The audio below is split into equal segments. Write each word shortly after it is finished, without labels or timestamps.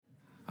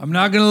I'm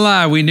not going to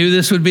lie. We knew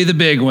this would be the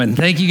big one.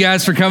 Thank you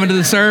guys for coming to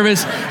the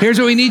service. Here's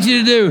what we need you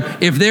to do.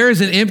 If there is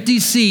an empty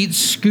seat,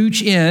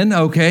 scooch in,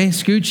 okay?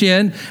 Scooch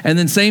in. And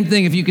then same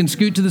thing, if you can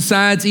scoot to the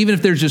sides, even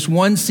if there's just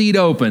one seat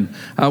open,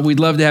 we'd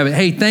love to have it.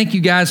 Hey, thank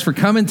you guys for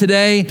coming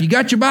today. You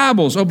got your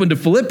Bibles open to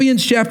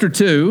Philippians chapter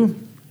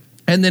 2.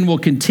 And then we'll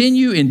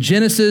continue in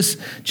Genesis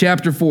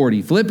chapter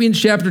 40. Philippians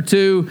chapter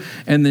 2,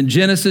 and then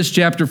Genesis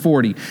chapter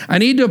 40. I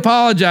need to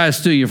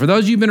apologize to you. For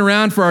those of you who've been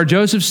around for our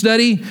Joseph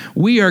study,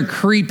 we are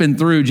creeping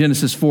through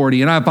Genesis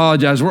 40. And I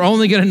apologize. We're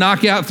only going to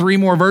knock out 3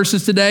 more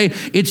verses today.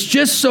 It's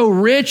just so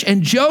rich.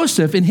 And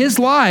Joseph, in his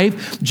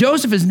life,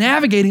 Joseph is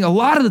navigating a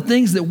lot of the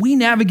things that we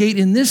navigate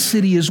in this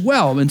city as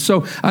well. And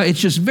so it's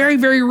just very,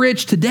 very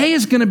rich. Today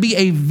is going to be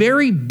a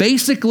very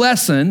basic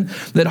lesson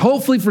that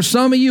hopefully for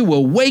some of you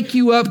will wake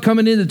you up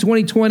coming into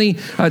 2020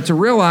 to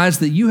realize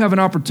that you have an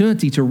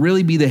opportunity to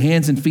really be the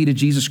hands and feet of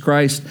Jesus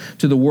Christ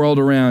to the world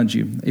around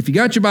you. If you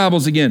got your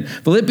Bibles again,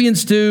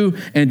 Philippians 2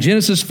 and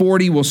Genesis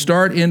 40, we'll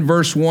start in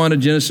verse 1 of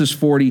Genesis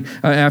 40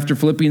 after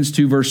Philippians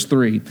 2 verse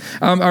 3.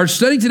 Our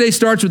study today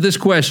starts with this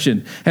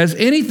question. Has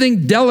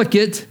anything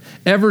delicate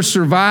ever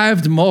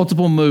survived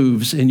multiple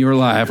moves in your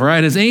life,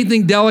 right? Has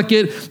anything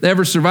delicate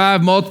ever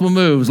survived multiple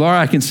moves? Laura,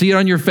 I can see it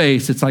on your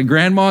face. It's like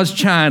grandma's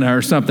china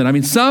or something. I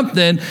mean,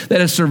 something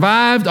that has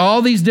survived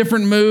all these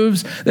different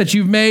moves that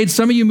you've made.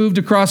 Some of you moved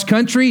across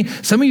country.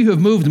 Some of you have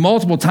moved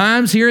multiple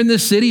times here in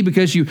this city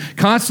because you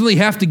constantly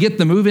have to get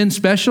the move-in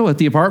special at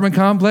the apartment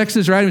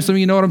complexes, right? I mean, some of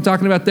you know what I'm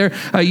talking about there.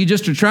 You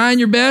just are trying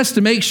your best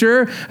to make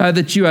sure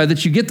that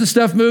you get the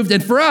stuff moved.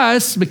 And for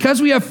us,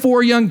 because we have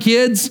 4 young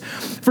kids,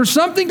 for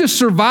something to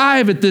survive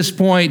at this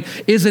point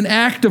is an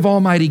act of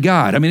Almighty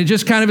God. I mean, it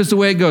just kind of is the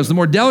way it goes. The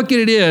more delicate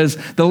it is,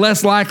 the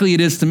less likely it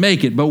is to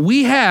make it. But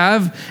we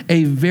have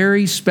a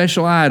very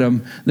special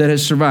item that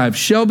has survived.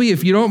 Shelby,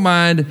 if you don't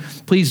mind,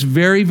 please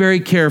very,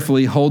 very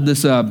carefully hold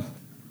this up.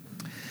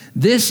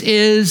 This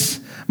is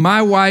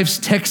my wife's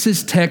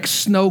Texas Tech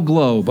snow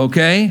globe,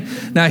 okay?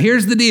 Now,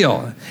 here's the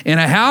deal. In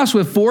a house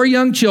with 4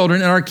 young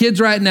children, and our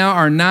kids right now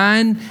are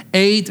 9,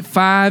 8,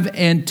 5,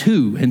 and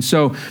 2. And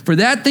so for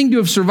that thing to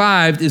have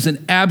survived is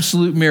an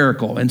absolute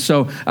miracle. And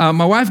so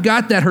my wife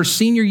got that her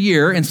senior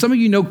year, and some of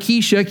you know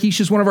Keisha.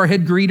 Keisha's one of our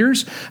head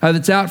greeters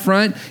that's out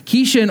front.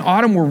 Keisha and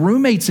Autumn were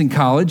roommates in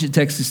college at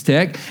Texas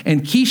Tech,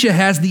 and Keisha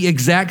has the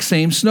exact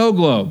same snow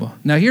globe.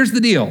 Now, here's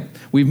the deal.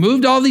 We've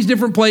moved all these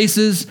different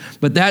places,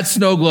 but that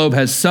snow globe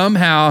has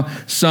somehow,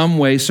 some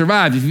way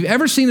survived. If you've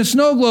ever seen a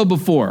snow globe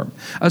before,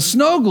 a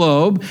snow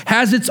globe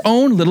has its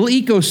own little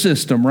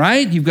ecosystem,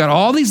 right? You've got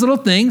all these little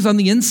things on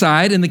the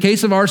inside. In the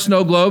case of our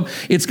snow globe,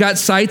 it's got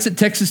sites at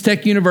Texas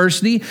Tech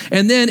University,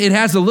 and then it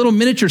has a little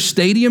miniature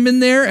stadium in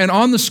there, and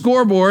on the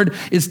scoreboard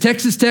is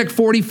Texas Tech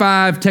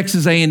 45,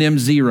 Texas A&M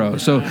 0.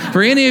 So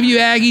for any of you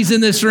Aggies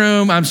in this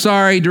room, I'm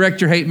sorry,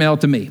 direct your hate mail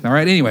to me. All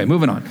right, anyway,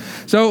 moving on.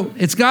 So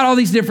it's got all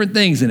these different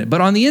things in it,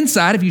 but on the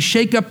inside, if you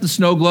shake up the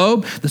snow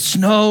globe, the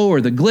snow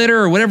or the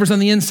glitter or whatever's on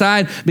the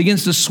inside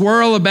begins to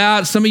swirl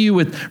about. Some of you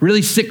with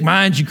really sick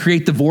minds, you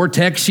create the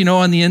vortex,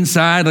 on the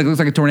inside, like it looks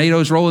like a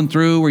tornado's rolling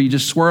through where you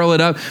just swirl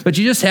it up, but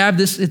you just have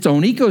its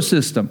own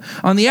ecosystem.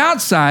 On the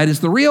outside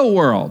is the real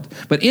world,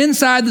 but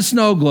inside the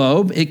snow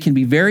globe, it can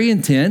be very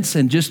intense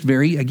and just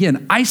very,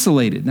 again,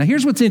 isolated. Now,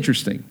 here's what's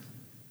interesting.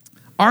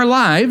 Our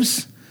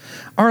lives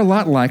are a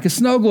lot like a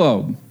snow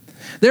globe.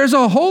 There's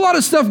a whole lot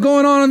of stuff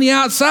going on the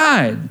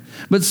outside,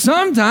 but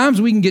sometimes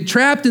we can get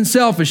trapped in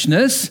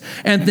selfishness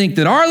and think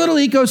that our little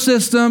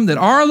ecosystem, that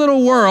our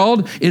little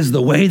world is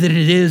the way that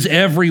it is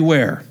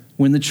everywhere.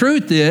 When the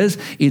truth is,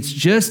 it's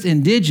just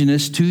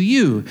indigenous to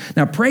you.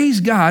 Now, praise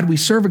God, we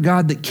serve a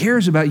God that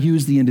cares about you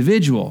as the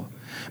individual.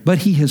 But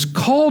he has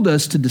called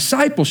us to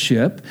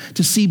discipleship,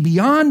 to see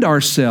beyond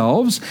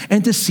ourselves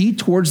and to see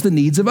towards the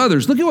needs of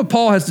others. Look at what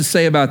Paul has to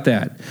say about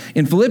that.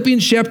 In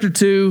Philippians chapter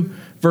 2,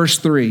 verse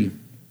 3.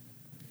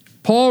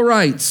 Paul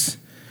writes,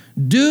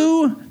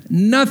 do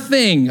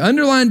nothing,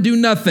 underline do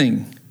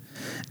nothing,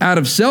 out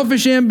of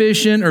selfish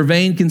ambition or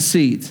vain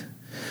conceit,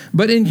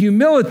 but in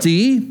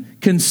humility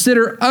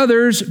consider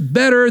others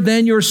better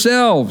than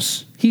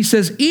yourselves. He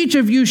says each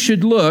of you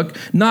should look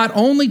not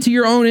only to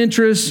your own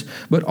interests,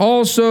 but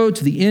also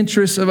to the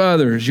interests of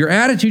others. Your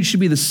attitude should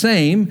be the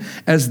same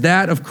as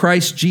that of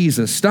Christ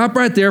Jesus. Stop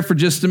right there for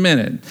just a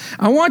minute.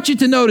 I want you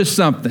to notice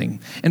something.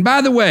 And by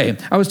the way,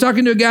 I was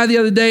talking to a guy the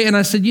other day and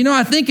I said,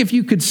 I think if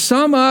you could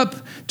sum up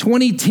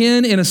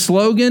 2010 in a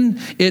slogan,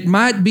 it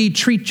might be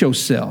treat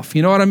yourself.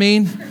 You know what I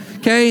mean?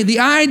 Okay, the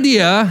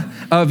idea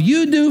of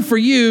you do for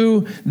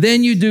you,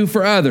 then you do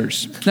for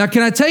others. Now,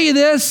 can I tell you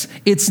this?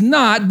 It's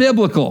not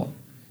biblical.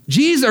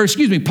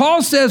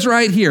 Paul says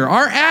right here,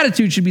 our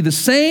attitude should be the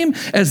same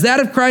as that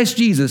of Christ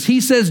Jesus.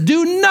 He says,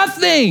 do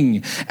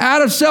nothing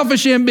out of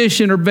selfish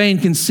ambition or vain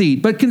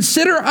conceit, but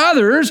consider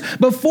others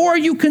before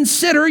you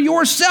consider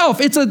yourself.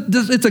 It's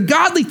a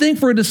godly thing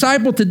for a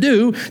disciple to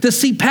do, to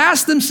see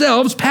past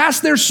themselves,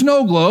 past their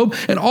snow globe,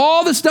 and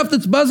all the stuff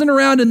that's buzzing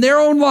around in their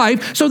own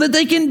life so that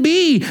they can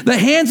be the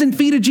hands and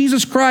feet of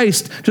Jesus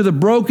Christ to the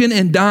broken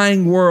and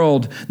dying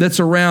world that's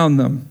around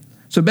them.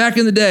 So back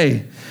in the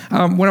day,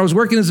 when I was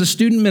working as a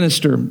student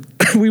minister,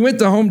 we went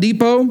to Home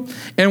Depot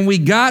and we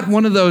got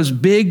one of those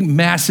big,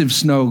 massive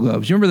snow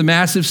globes. You remember the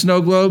massive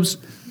snow globes?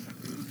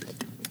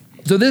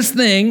 So this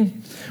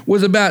thing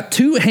was about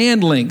 2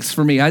 hand lengths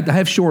for me. I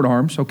have short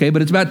arms, okay,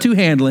 but it's about 2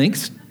 hand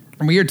lengths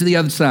from here to the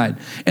other side.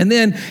 And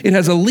then it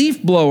has a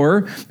leaf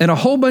blower and a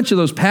whole bunch of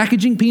those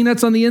packaging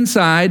peanuts on the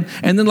inside,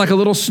 and then like a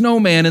little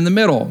snowman in the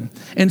middle.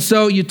 And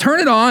so you turn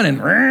it on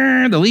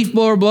and the leaf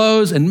blower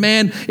blows, and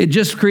man, it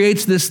just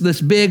creates this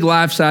big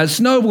life-size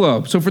snow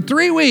globe. So for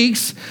 3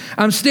 weeks,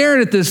 I'm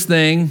staring at this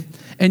thing,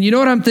 and you know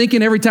what I'm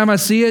thinking every time I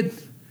see it?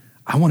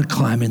 I want to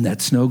climb in that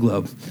snow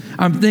globe.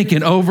 I'm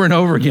thinking over and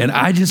over again,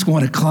 I just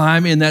want to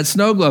climb in that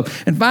snow globe.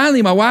 And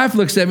finally, my wife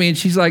looks at me and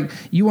she's like,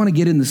 you want to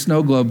get in the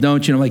snow globe,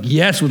 don't you? And I'm like,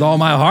 yes, with all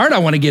my heart, I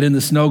want to get in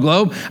the snow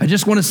globe. I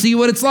just want to see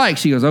what it's like.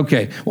 She goes,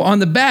 okay. Well, on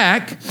the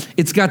back,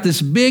 it's got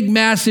this big,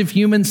 massive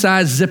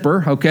human-sized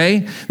zipper,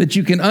 okay, that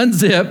you can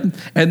unzip,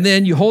 and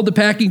then you hold the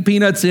packing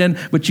peanuts in,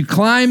 but you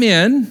climb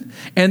in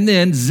and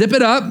then zip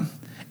it up.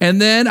 And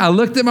then I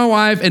looked at my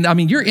wife, and I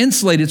mean, you're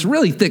insulated. It's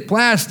really thick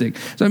plastic.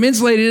 So I'm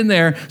insulated in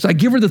there. So I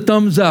give her the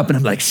thumbs up, and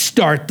I'm like,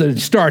 start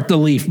the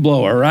leaf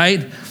blower,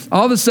 right?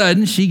 All of a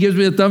sudden, she gives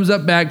me the thumbs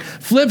up back,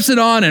 flips it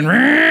on, and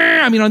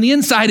I mean, on the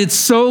inside, it's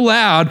so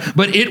loud,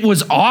 but it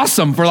was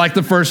awesome for like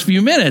the first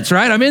few minutes,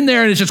 right? I'm in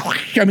there, and it's just,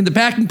 I mean, the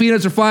packing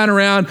peanuts are flying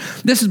around.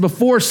 This is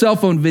before cell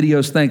phone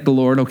videos, thank the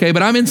Lord, okay?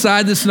 But I'm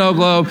inside the snow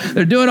globe.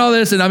 They're doing all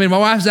this, and I mean, my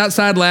wife's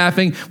outside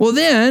laughing. Well,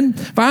 then,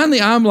 finally,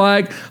 I'm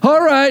like,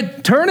 all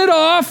right, turn it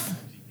off.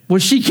 Well,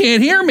 she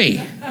can't hear me.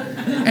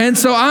 And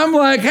so I'm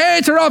like,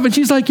 hey, turn it off. And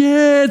she's like,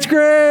 yeah, it's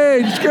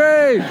great.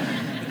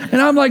 And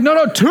I'm like, no,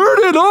 turn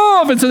it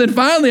off. And so then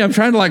finally I'm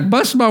trying to like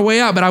bust my way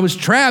out, but I was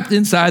trapped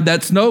inside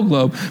that snow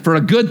globe for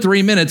a good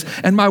 3 minutes,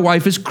 and my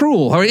wife is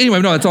cruel.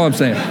 Anyway, no, that's all I'm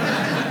saying.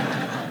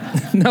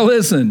 Now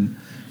listen,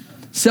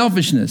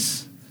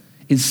 selfishness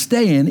is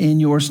staying in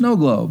your snow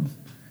globe,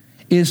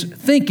 is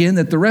thinking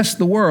that the rest of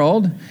the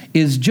world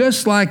is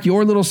just like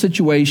your little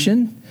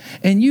situation,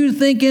 and you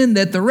thinking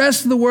that the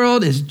rest of the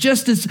world is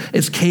just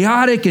as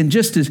chaotic and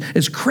just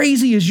as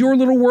crazy as your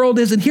little world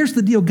is. And here's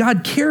the deal,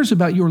 God cares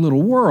about your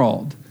little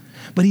world,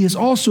 but he is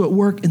also at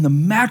work in the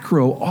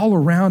macro all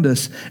around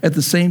us at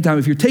the same time.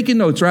 If you're taking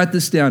notes, write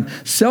this down.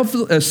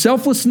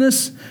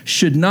 Selflessness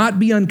should not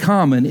be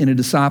uncommon in a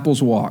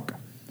disciple's walk.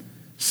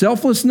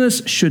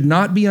 Selflessness should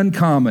not be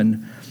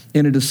uncommon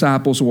in a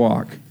disciple's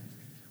walk.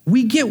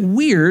 We get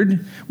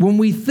weird when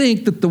we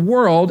think that the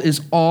world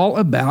is all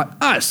about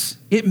us.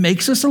 It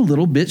makes us a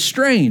little bit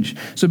strange.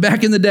 So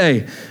back in the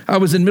day, I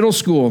was in middle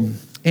school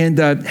and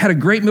had a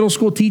great middle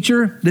school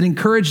teacher that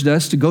encouraged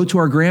us to go to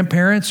our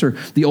grandparents or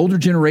the older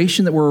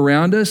generation that were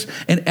around us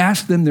and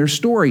ask them their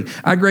story.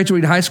 I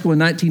graduated high school in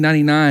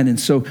 1999, and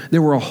so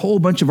there were a whole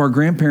bunch of our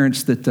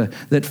grandparents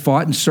that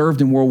fought and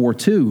served in World War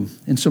II.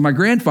 And so my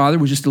grandfather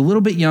was just a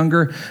little bit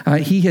younger.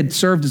 He had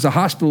served as a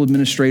hospital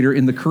administrator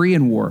in the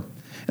Korean War.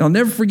 And I'll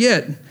never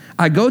forget,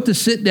 I go to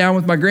sit down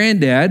with my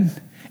granddad,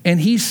 and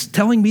he's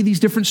telling me these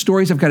different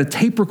stories. I've got a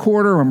tape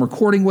recorder. I'm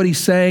recording what he's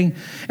saying.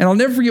 And I'll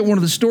never forget one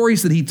of the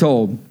stories that he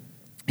told.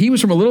 He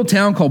was from a little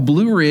town called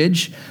Blue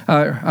Ridge,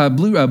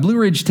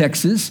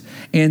 Texas.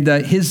 And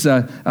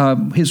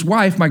his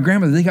wife, my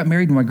grandmother, they got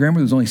married when my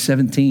grandmother was only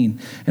 17.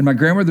 And my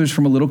grandmother was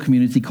from a little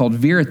community called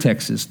Vera,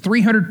 Texas.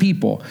 300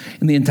 people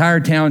in the entire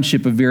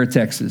township of Vera,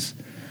 Texas.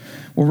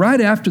 Well,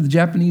 right after the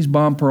Japanese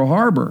bombed Pearl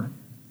Harbor,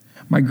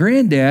 my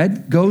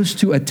granddad goes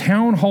to a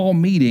town hall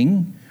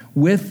meeting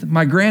with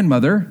my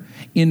grandmother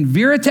in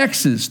Vera,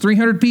 Texas,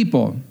 300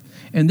 people.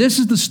 And this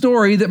is the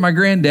story that my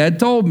granddad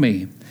told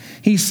me.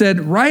 He said,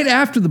 right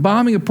after the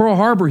bombing of Pearl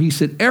Harbor, he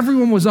said,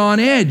 everyone was on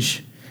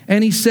edge.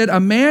 And he said, a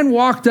man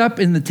walked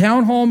up in the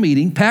town hall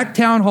meeting, packed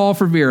town hall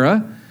for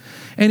Vera.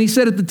 And he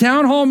said, at the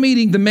town hall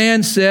meeting, the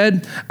man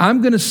said,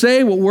 I'm going to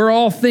say what we're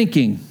all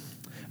thinking.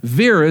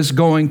 Vera's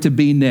going to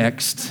be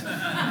next.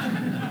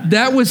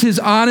 That was his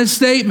honest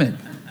statement.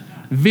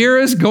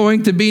 Vera's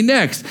going to be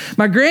next.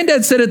 My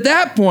granddad said at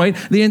that point,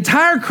 the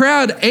entire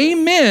crowd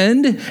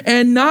amened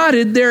and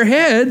nodded their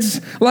heads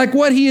like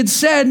what he had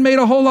said made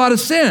a whole lot of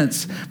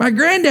sense. My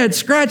granddad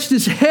scratched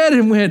his head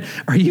and went,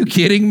 are you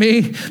kidding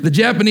me? The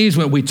Japanese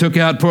went, we took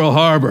out Pearl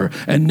Harbor,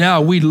 and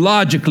now we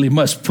logically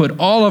must put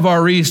all of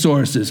our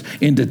resources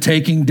into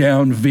taking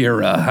down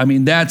Vera. I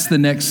mean, that's the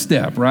next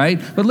step,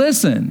 right? But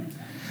listen,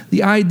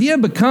 the idea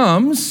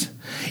becomes,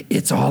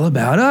 it's all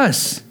about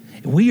us.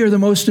 We are the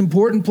most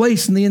important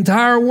place in the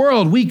entire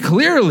world. We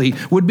clearly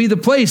would be the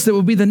place that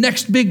would be the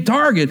next big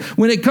target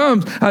when it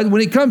comes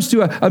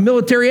to a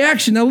military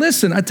action. Now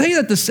listen, I tell you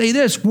that to say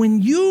this.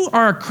 When you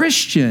are a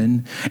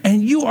Christian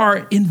and you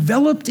are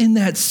enveloped in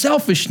that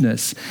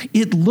selfishness,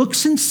 it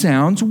looks and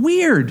sounds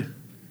weird.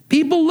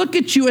 People look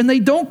at you and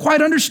they don't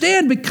quite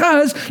understand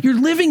because you're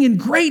living in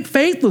great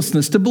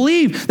faithlessness to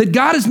believe that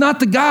God is not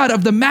the God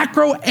of the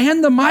macro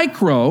and the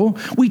micro.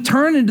 We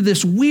turn into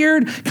this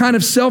weird kind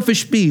of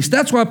selfish beast.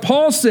 That's why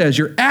Paul says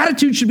your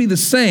attitude should be the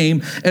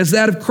same as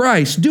that of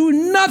Christ. Do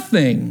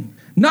nothing,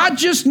 not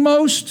just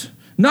most,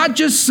 not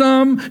just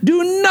some.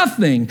 Do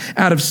nothing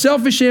out of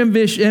selfish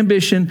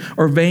ambition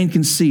or vain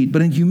conceit,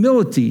 but in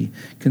humility,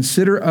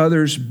 consider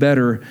others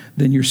better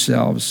than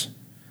yourselves.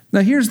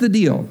 Now, here's the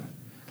deal.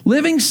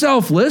 Living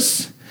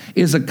selfless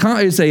is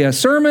a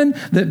sermon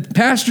that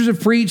pastors have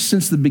preached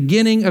since the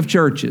beginning of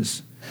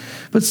churches.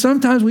 But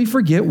sometimes we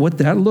forget what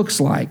that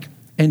looks like.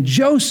 And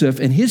Joseph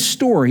and his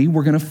story,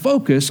 we're going to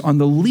focus on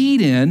the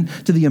lead-in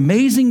to the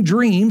amazing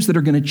dreams that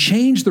are going to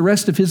change the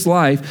rest of his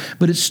life.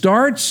 But it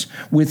starts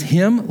with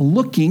him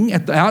looking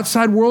at the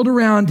outside world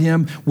around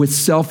him with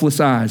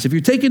selfless eyes. If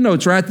you're taking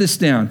notes, write this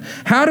down.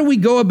 How do we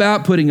go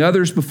about putting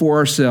others before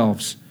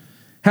ourselves?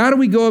 How do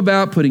we go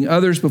about putting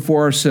others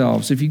before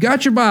ourselves? If you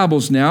got your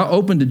Bibles now,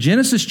 open to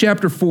Genesis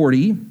chapter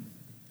 40,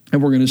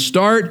 and we're going to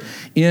start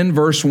in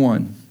verse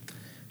 1.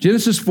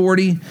 Genesis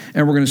 40,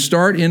 and we're going to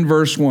start in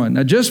verse 1.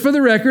 Now, just for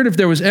the record, if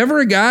there was ever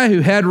a guy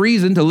who had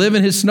reason to live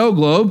in his snow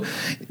globe,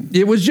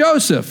 it was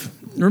Joseph.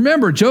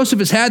 Remember, Joseph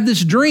has had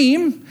this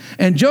dream,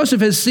 and Joseph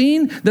has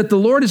seen that the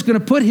Lord is going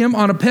to put him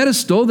on a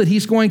pedestal, that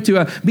he's going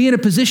to be in a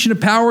position of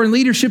power and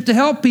leadership to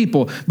help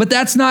people. But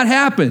that's not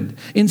happened.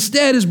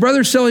 Instead, his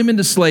brothers sell him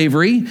into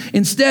slavery.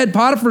 Instead,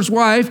 Potiphar's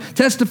wife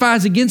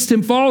testifies against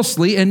him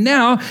falsely, and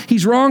now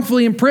he's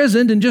wrongfully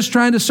imprisoned and just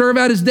trying to serve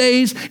out his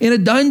days in a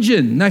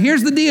dungeon. Now,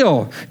 here's the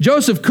deal.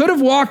 Joseph could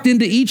have walked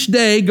into each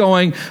day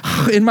going,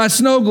 in my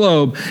snow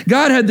globe,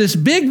 God had this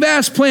big,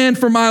 vast plan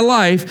for my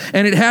life,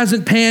 and it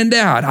hasn't panned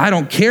out. I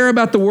don't care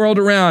about the world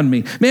around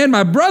me. Man,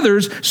 my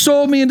brothers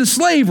sold me into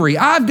slavery.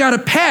 I've got a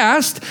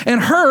past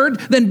and hurt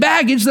than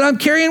baggage that I'm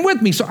carrying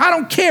with me. So I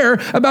don't care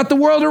about the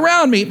world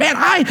around me. Man,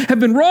 I have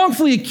been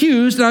wrongfully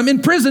accused and I'm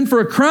in prison for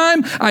a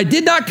crime I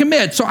did not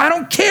commit. So I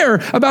don't care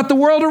about the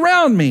world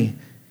around me.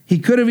 He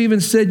could have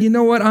even said, you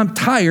know what? I'm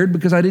tired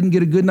because I didn't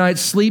get a good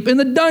night's sleep in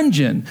the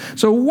dungeon.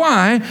 So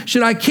why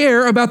should I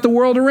care about the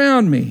world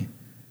around me?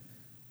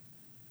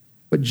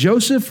 But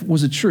Joseph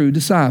was a true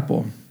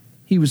disciple.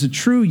 He was a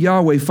true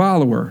Yahweh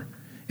follower.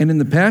 And in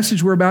the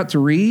passage we're about to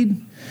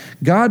read,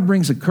 God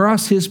brings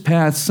across his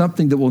path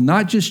something that will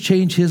not just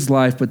change his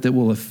life, but that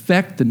will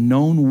affect the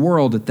known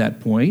world at that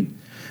point,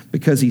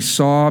 because he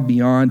saw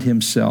beyond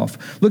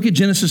himself. Look at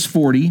Genesis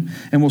 40,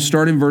 and we'll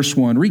start in verse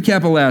 1. Recap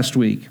of last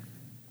week.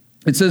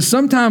 It says,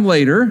 sometime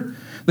later,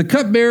 the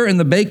cupbearer and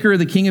the baker of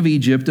the king of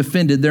Egypt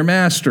offended their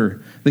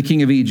master, the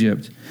king of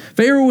Egypt.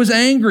 Pharaoh was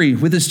angry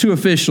with his two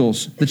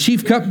officials, the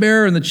chief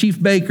cupbearer and the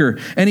chief baker,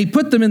 and he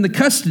put them in the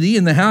custody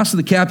in the house of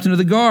the captain of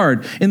the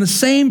guard, in the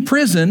same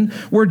prison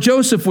where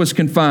Joseph was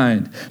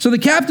confined. So the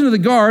captain of the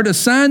guard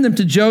assigned them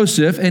to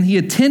Joseph, and he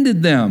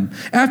attended them.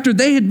 After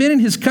they had been in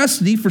his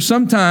custody for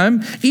some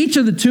time, each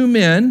of the two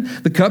men,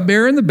 the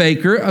cupbearer and the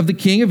baker of the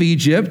king of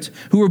Egypt,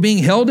 who were being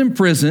held in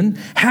prison,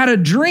 had a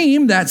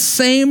dream that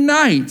same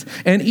night,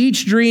 and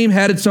each dream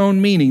had its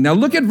own meaning. Now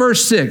look at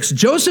verse 6.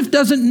 Joseph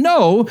doesn't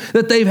know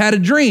that they've had a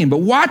dream,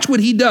 but watch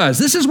what he does.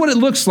 This is what it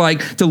looks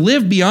like to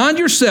live beyond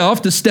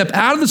yourself, to step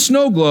out of the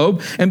snow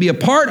globe and be a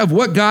part of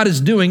what God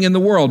is doing in the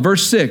world.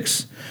 Verse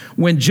 6,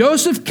 when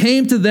Joseph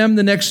came to them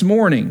the next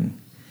morning,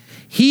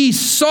 he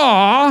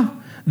saw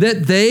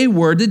that they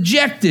were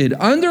dejected.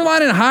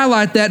 Underline and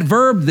highlight that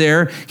verb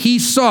there, he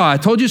saw. I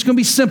told you it's going to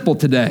be simple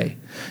today.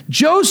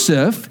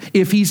 Joseph,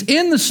 if he's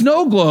in the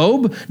snow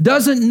globe,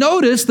 doesn't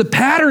notice the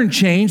pattern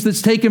change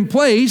that's taken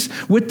place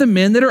with the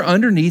men that are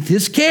underneath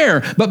his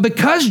care. But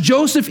because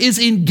Joseph is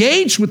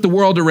engaged with the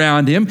world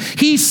around him,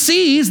 he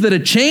sees that a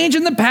change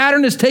in the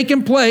pattern has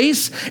taken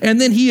place, and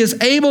then he is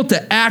able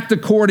to act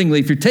accordingly.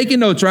 If you're taking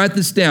notes, write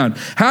this down.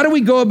 How do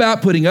we go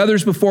about putting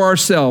others before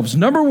ourselves?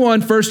 Number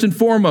one, first and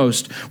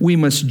foremost, we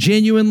must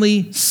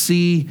genuinely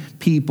see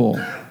people.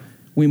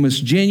 We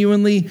must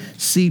genuinely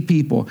see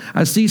people.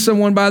 I see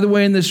someone, by the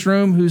way, in this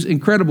room who's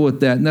incredible at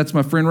that, and that's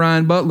my friend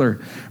Ryan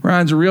Butler.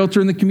 Ryan's a realtor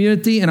in the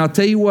community, and I'll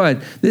tell you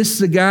what, this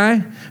is a guy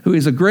who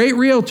is a great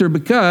realtor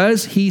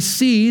because he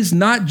sees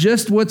not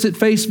just what's at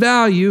face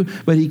value,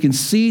 but he can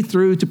see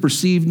through to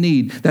perceived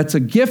need. That's a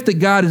gift that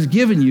God has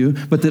given you,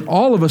 but that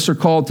all of us are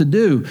called to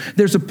do.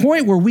 There's a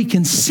point where we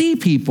can see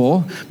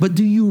people, but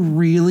do you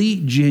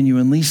really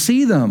genuinely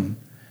see them?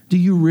 Do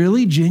you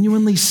really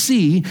genuinely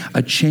see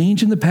a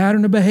change in the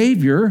pattern of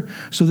behavior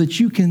so that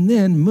you can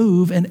then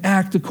move and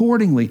act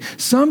accordingly?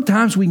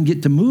 Sometimes we can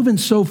get to moving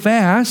so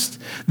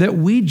fast that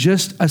we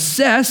just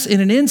assess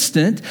in an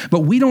instant,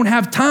 but we don't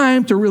have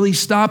time to really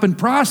stop and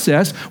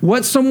process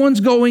what someone's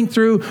going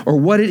through or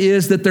what it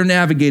is that they're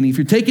navigating. If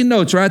you're taking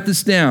notes, write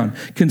this down.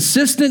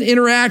 Consistent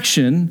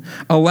interaction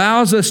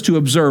allows us to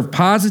observe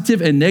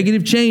positive and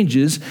negative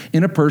changes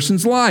in a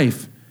person's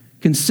life.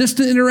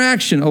 Consistent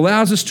interaction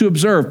allows us to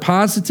observe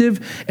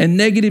positive and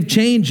negative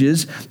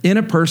changes in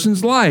a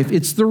person's life.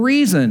 It's the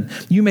reason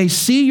you may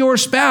see your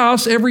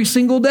spouse every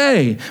single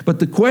day. But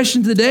the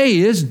question today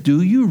is,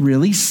 do you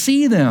really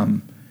see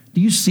them?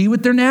 Do you see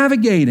what they're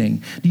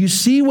navigating? Do you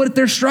see what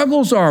their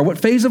struggles are, what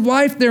phase of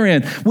life they're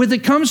in? When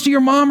it comes to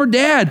your mom or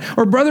dad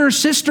or brother or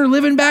sister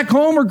living back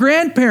home or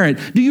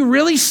grandparent, do you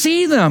really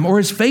see them? Or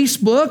is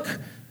Facebook,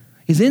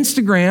 is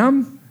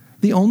Instagram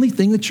the only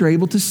thing that you're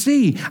able to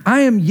see.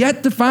 I am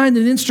yet to find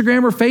an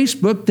Instagram or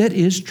Facebook that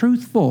is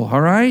truthful,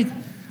 all right?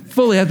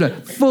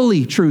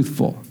 Fully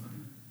truthful.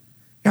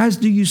 Guys,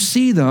 do you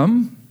see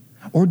them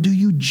or do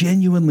you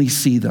genuinely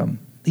see them?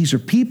 These are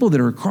people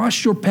that are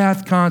across your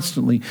path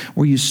constantly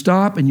where you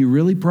stop and you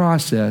really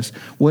process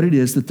what it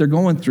is that they're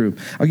going through.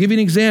 I'll give you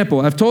an example.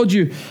 I've told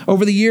you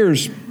over the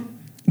years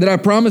that I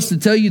promise to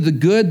tell you the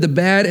good, the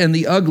bad, and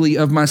the ugly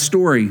of my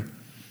story.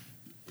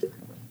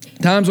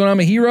 Times when I'm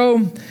a hero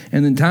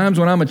and then times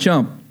when I'm a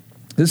chump.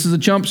 This is a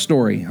chump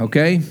story,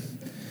 okay?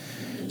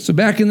 So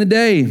back in the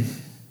day,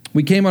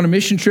 we came on a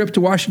mission trip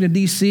to Washington,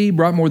 D.C.,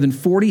 brought more than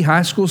 40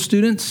 high school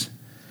students.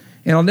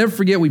 And I'll never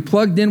forget, we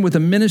plugged in with a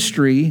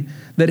ministry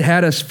that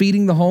had us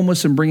feeding the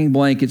homeless and bringing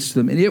blankets to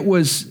them. And it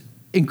was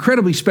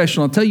incredibly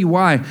special. I'll tell you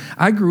why.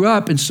 I grew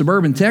up in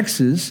suburban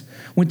Texas,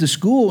 went to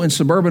school in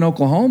suburban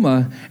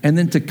Oklahoma, and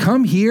then to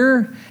come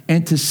here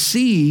and to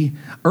see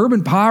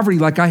urban poverty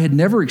like I had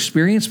never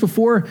experienced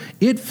before,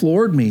 it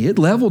floored me. It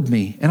leveled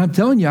me. And I'm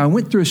telling you, I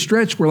went through a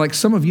stretch where, like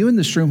some of you in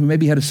this room who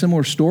maybe had a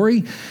similar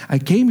story, I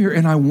came here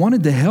and I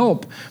wanted to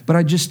help, but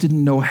I just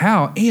didn't know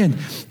how. And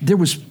there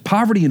was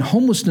poverty and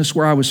homelessness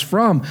where I was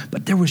from,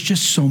 but there was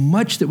just so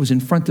much that was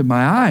in front of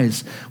my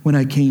eyes when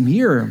I came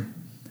here.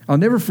 I'll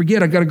never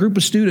forget, I got a group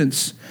of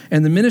students,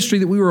 and the ministry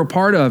that we were a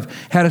part of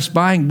had us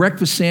buying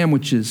breakfast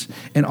sandwiches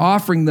and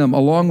offering them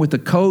along with a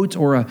coat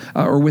or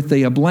with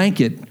a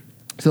blanket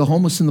to the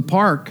homeless in the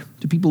park,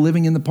 to people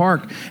living in the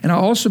park. And I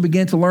also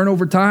began to learn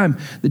over time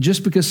that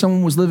just because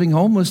someone was living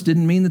homeless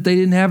didn't mean that they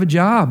didn't have a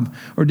job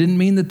or didn't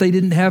mean that they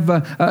didn't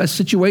have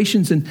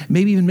situations and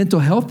maybe even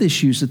mental health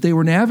issues that they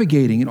were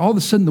navigating. And all of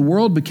a sudden, the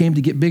world became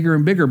to get bigger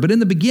and bigger. But in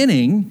the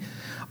beginning,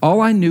 all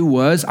I knew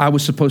was I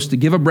was supposed to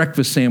give a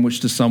breakfast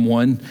sandwich to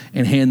someone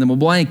and hand them a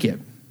blanket.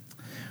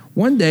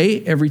 One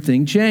day,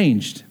 everything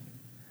changed.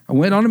 I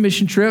went on a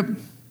mission trip,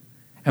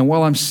 and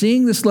while I'm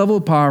seeing this level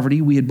of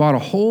poverty, we had bought a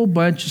whole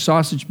bunch of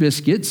sausage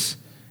biscuits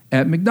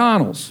at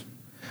McDonald's.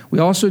 We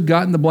also had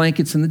gotten the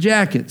blankets and the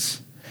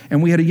jackets.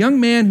 And we had a young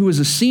man who was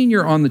a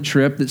senior on the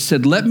trip that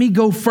said, "Let me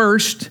go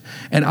first,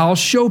 and I'll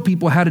show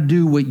people how to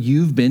do what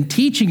you've been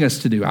teaching us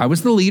to do." I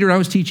was the leader, I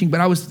was teaching,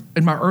 but I was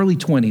in my early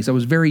 20s. I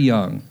was very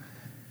young.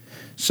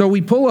 So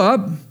we pull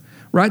up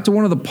right to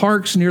one of the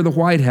parks near the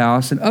White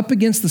House, and up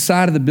against the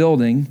side of the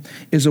building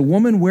is a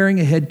woman wearing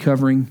a head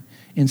covering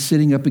and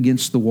sitting up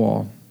against the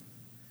wall.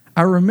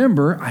 I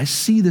remember I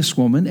see this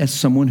woman as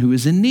someone who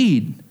is in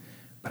need,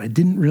 but I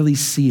didn't really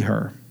see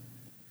her.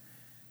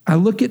 I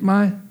look at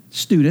my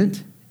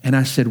student and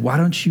I said, "Why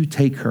don't you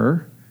take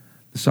her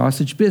the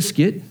sausage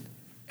biscuit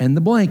and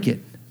the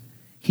blanket?"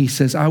 He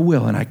says, "I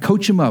will." And I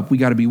coach him up. We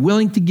got to be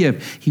willing to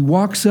give. He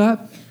walks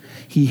up.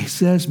 He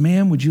says,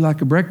 "Ma'am, would you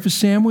like a breakfast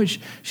sandwich?"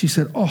 She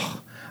said,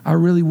 "Oh, I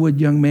really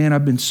would, young man.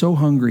 I've been so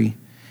hungry."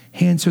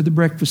 Hands her the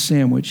breakfast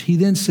sandwich. He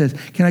then says,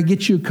 "Can I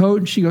get you a coat?"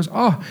 And she goes,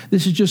 "Oh,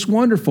 this is just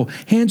wonderful."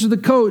 Hands her the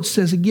coat,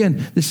 says again,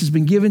 "This has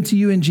been given to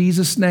you in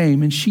Jesus'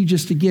 name." And she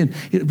just, again,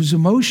 it was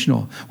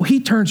emotional. Well, he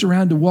turns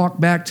around to walk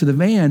back to the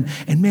van,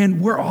 and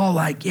man, we're all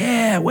like,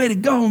 "Yeah, way to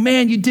go,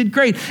 man, you did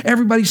great."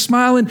 Everybody's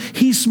smiling.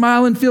 He's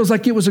smiling, feels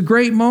like it was a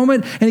great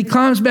moment. And he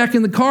climbs back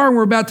in the car, and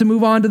we're about to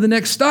move on to the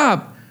next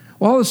stop.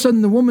 Well, all of a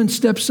sudden, the woman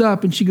steps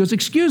up, and she goes,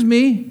 "Excuse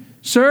me,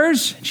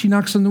 sirs?" She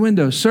knocks on the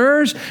window.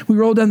 "Sirs?" We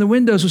roll down the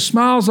windows with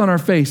smiles on our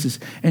faces.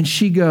 And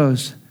she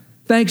goes,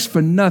 "Thanks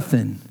for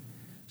nothing,"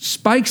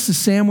 spikes the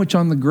sandwich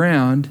on the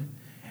ground,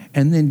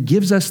 and then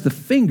gives us the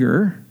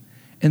finger,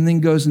 and then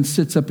goes and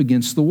sits up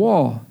against the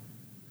wall.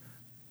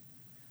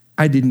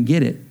 I didn't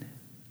get it.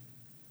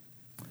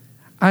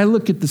 I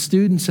look at the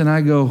students and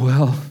I go,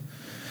 well,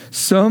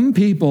 some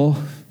people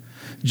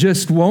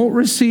just won't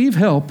receive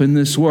help in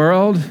this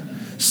world.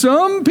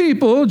 Some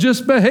people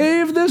just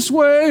behave this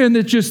way and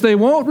they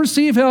won't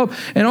receive help.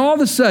 And all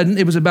of a sudden,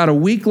 it was about a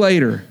week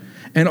later.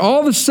 And all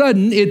of a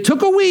sudden, it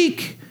took a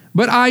week,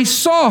 but I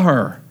saw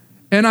her.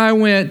 And I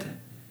went,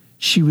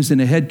 she was in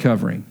a head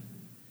covering.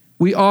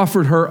 We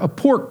offered her a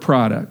pork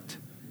product.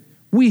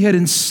 We had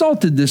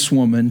insulted this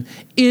woman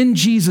in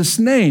Jesus'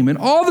 name. And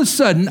all of a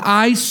sudden,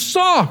 I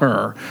saw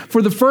her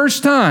for the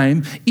first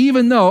time,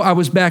 even though I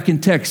was back in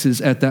Texas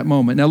at that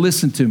moment. Now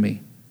listen to me.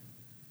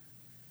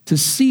 To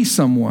see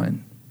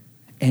someone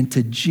and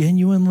to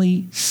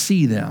genuinely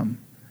see them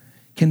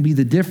can be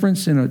the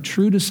difference in a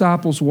true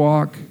disciple's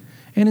walk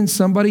and in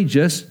somebody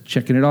just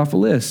checking it off a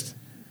list.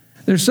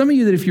 There's some of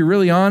you that if you're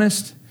really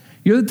honest,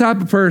 you're the type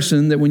of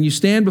person that when you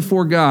stand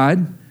before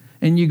God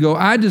and you go,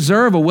 "I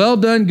deserve a well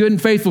done, good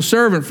and faithful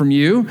servant from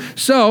you.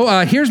 So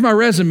here's my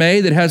resume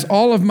that has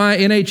all of my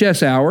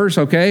NHS hours,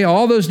 okay?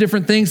 All those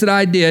different things that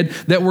I did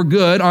that were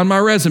good on my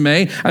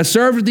resume. I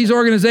served with these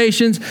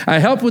organizations. I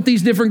helped with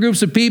these different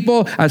groups of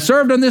people. I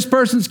served on this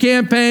person's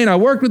campaign. I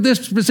worked with this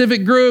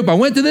specific group. I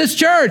went to this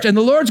church." And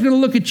the Lord's going to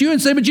look at you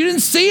and say, "But you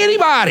didn't see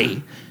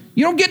anybody.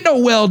 You don't get no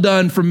well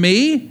done from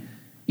me.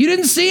 You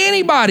didn't see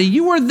anybody.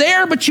 You were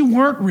there, but you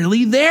weren't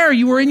really there.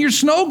 You were in your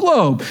snow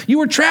globe. You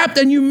were trapped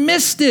and you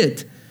missed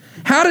it."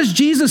 How does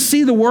Jesus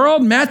see the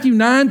world? Matthew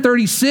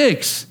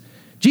 9:36.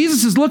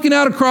 Jesus is looking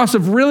out across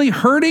of really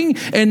hurting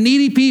and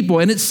needy people.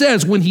 And it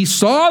says, when he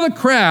saw the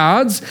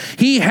crowds,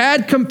 he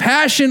had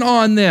compassion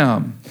on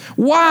them.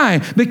 Why?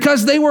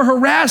 Because they were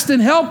harassed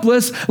and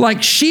helpless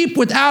like sheep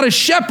without a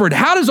shepherd.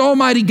 How does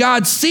Almighty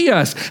God see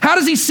us? How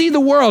does he see the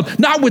world?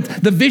 Not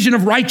with the vision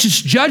of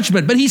righteous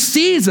judgment, but he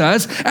sees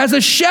us as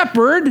a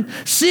shepherd,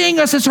 seeing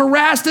us as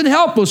harassed and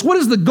helpless. What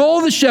is the goal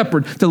of the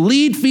shepherd? To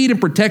lead, feed, and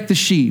protect the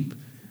sheep.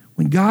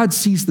 When God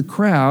sees the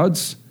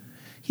crowds,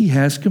 he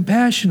has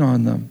compassion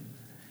on them.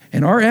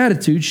 And our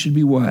attitude should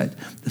be what?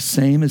 The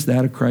same as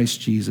that of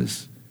Christ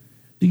Jesus.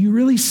 Do you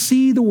really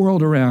see the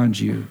world around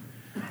you?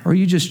 Or are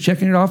you just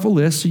checking it off a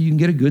list so you can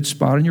get a good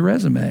spot on your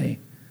resume?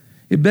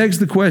 It begs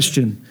the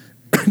question,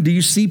 do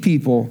you see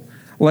people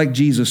like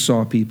Jesus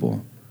saw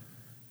people?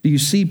 Do you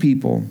see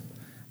people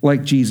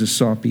like Jesus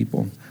saw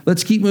people?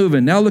 Let's keep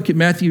moving. Now look at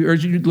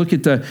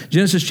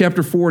Genesis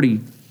chapter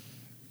 40.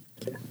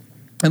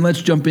 And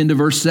let's jump into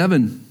verse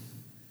 7.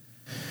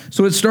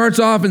 So it starts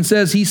off and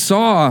says, he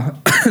saw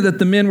that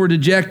the men were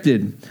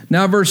dejected.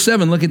 Now verse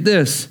 7, look at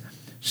this.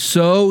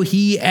 So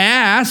he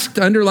asked,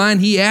 underline,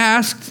 he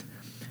asked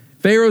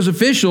Pharaoh's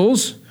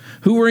officials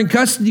who were in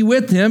custody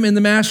with him in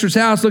the master's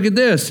house, look at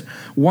this.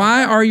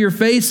 Why are your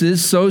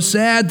faces so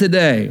sad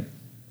today?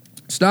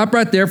 Stop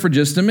right there for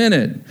just a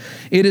minute.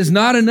 It is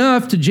not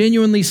enough to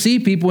genuinely see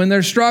people in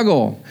their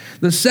struggle.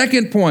 The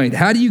second point,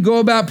 how do you go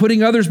about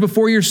putting others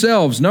before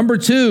yourselves? Number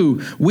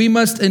 2, we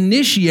must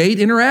initiate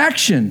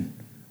interaction.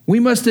 We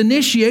must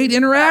initiate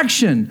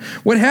interaction.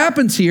 What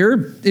happens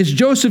here is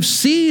Joseph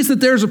sees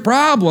that there's a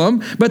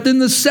problem, but then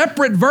the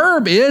separate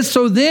verb is,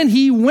 so then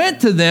he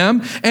went to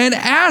them and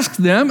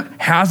asked them,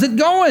 how's it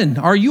going?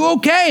 Are you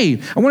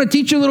okay? I want to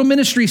teach you a little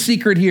ministry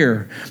secret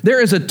here.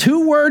 There is a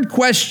 2-word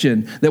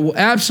question that will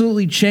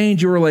absolutely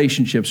change your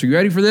relationships. Are you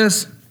ready for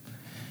this?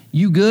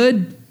 You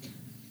good?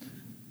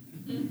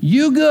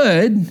 You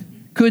good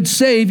could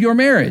save your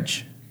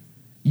marriage.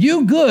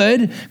 You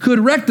good could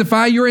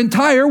rectify your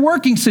entire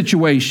working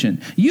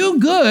situation.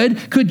 You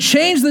good could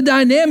change the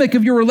dynamic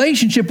of your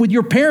relationship with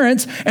your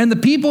parents and the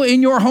people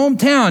in your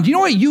hometown. Do you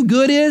know what you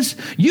good is?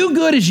 You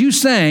good is you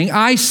saying,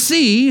 I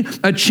see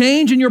a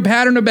change in your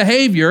pattern of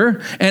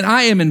behavior, and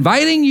I am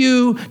inviting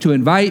you to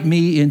invite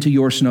me into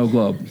your snow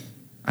globe.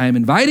 I am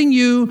inviting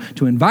you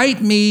to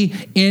invite me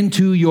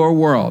into your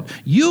world.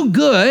 You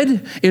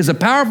good is a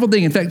powerful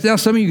thing. In fact, now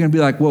some of you are going to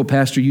be like, whoa,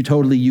 Pastor, you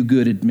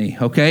gooded me.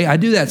 Okay, I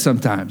do that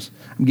sometimes.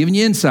 I'm giving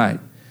you insight.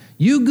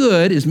 You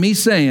good is me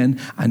saying,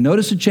 I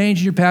notice a change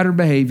in your pattern of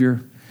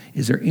behavior.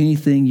 Is there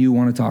anything you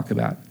want to talk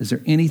about? Is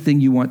there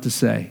anything you want to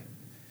say?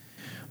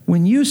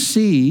 When you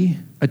see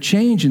a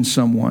change in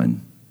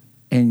someone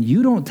and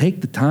you don't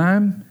take the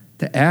time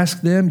to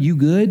ask them, you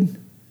good?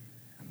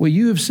 What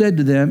you have said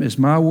to them is,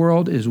 my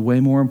world is way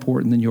more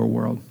important than your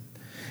world.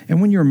 And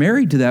when you're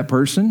married to that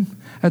person,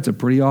 that's a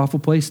pretty awful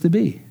place to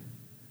be.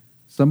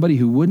 Somebody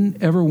who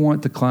wouldn't ever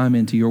want to climb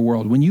into your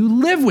world. When you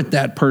live with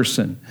that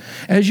person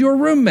as your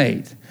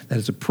roommate, that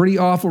is a pretty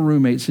awful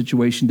roommate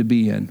situation to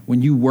be in.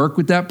 When you work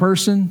with that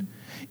person,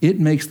 it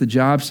makes the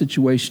job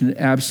situation an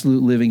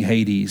absolute living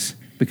Hades,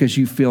 because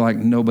you feel like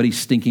nobody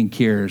stinking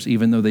cares,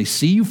 even though they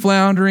see you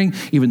floundering,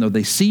 even though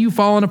they see you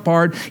falling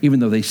apart, even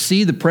though they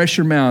see the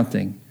pressure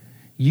mounting.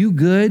 You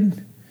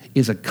good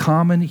is a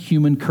common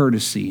human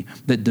courtesy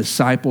that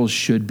disciples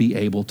should be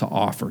able to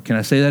offer. Can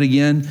I say that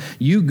again?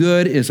 You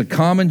good is a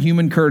common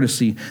human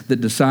courtesy that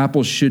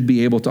disciples should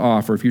be able to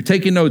offer. If you're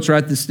taking notes,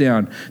 write this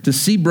down. To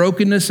see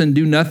brokenness and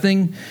do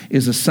nothing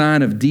is a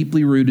sign of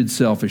deeply rooted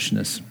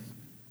selfishness.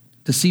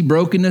 To see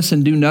brokenness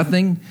and do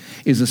nothing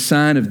is a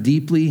sign of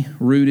deeply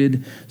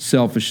rooted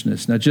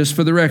selfishness. Now, just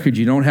for the record,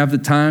 you don't have the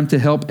time to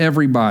help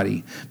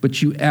everybody,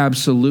 but you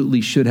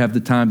absolutely should have the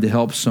time to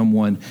help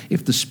someone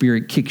if the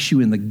Spirit kicks you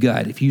in the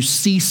gut. If you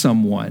see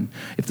someone,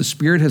 if the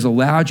Spirit has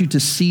allowed you to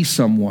see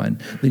someone,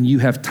 then you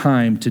have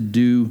time to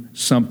do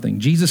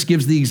something. Jesus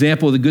gives the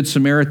example of the Good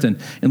Samaritan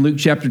in Luke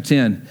chapter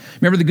 10.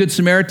 Remember the Good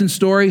Samaritan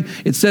story?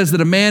 It says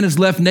that a man is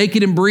left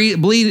naked and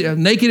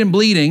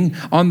bleeding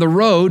on the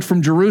road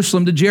from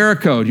Jerusalem to Jericho.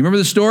 Do you remember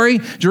the story?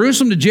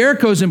 Jerusalem to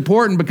Jericho is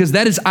important because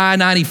that is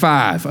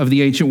I-95 of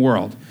the ancient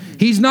world.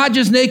 He's not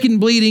just naked and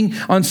bleeding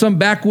on some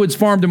backwoods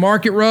farm to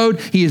market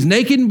road. He is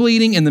naked and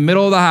bleeding in the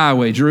middle of the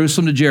highway,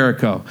 Jerusalem to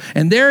Jericho.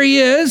 And there he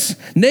is,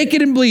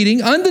 naked and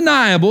bleeding,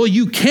 undeniable.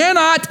 You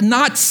cannot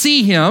not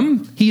see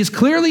him. He is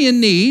clearly in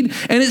need.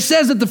 And it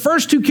says that the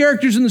first 2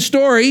 characters in the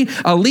story,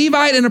 a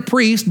Levite and a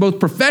priest, both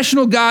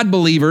professional God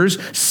believers,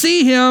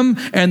 see him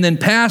and then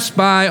pass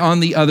by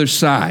on the other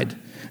side.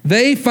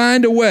 They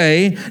find a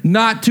way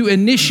not to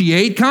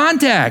initiate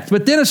contact.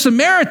 But then a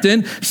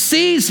Samaritan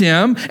sees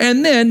him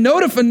and then,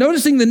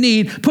 noticing the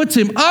need, puts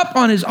him up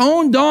on his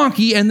own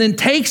donkey and then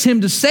takes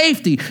him to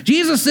safety.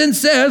 Jesus then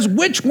says,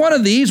 which one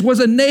of these was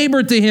a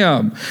neighbor to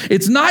him?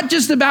 It's not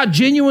just about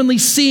genuinely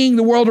seeing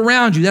the world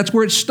around you. That's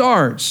where it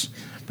starts.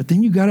 But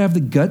then you got to have the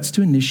guts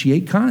to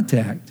initiate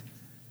contact.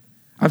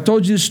 I've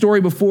told you this story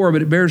before,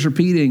 but it bears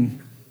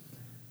repeating.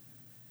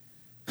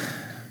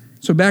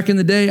 So back in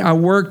the day, I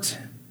worked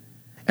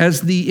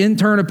as the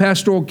intern of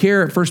pastoral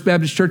care at First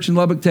Baptist Church in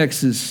Lubbock,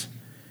 Texas.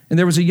 And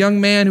there was a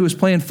young man who was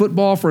playing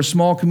football for a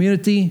small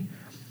community.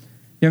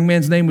 Young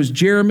man's name was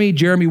Jeremy.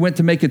 Jeremy went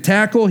to make a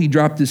tackle. He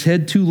dropped his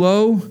head too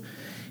low,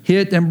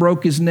 hit and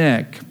broke his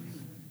neck.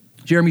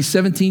 Jeremy's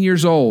 17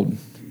 years old.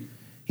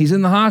 He's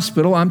in the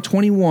hospital. I'm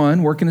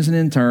 21, working as an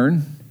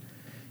intern.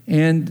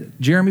 And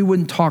Jeremy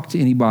wouldn't talk to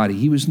anybody.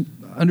 He was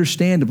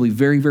understandably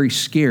very, very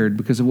scared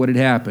because of what had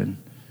happened.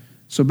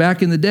 So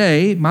back in the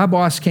day, my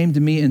boss came to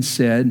me and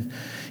said,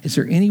 is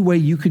there any way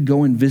you could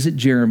go and visit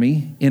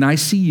Jeremy in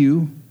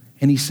ICU?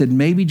 And he said,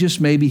 maybe, just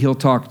maybe, he'll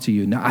talk to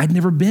you. Now, I'd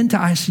never been to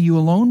ICU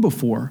alone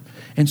before.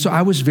 And so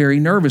I was very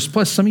nervous.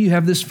 Plus, some of you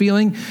have this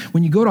feeling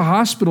when you go to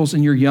hospitals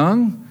and you're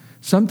young,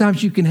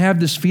 sometimes you can have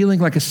this feeling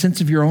like a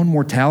sense of your own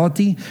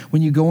mortality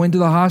when you go into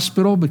the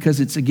hospital because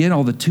it's, again,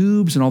 all the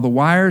tubes and all the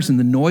wires and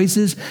the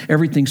noises.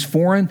 Everything's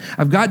foreign.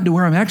 I've gotten to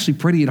where I'm actually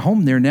pretty at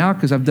home there now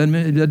because I've done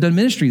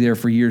ministry there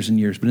for years and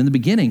years. But in the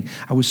beginning,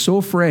 I was so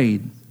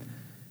afraid.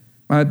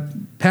 My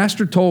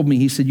pastor told me,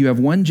 he said, you have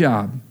one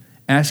job.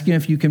 Ask him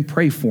if you can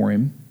pray for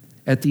him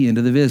at the end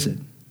of the visit.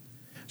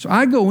 So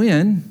I go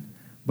in,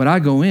 but I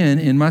go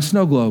in my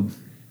snow globe.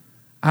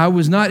 I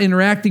was not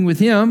interacting with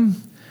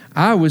him.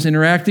 I was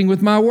interacting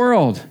with my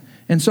world.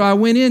 And so I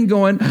went in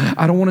going,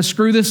 I don't want to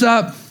screw this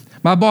up.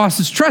 My boss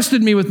has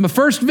trusted me with my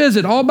first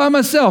visit all by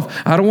myself.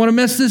 I don't want to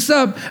mess this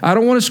up. I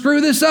don't want to screw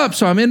this up.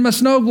 So I'm in my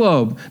snow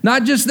globe.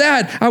 Not just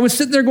that. I was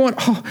sitting there going,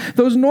 oh,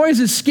 those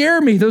noises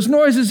scare me. Those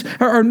noises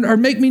are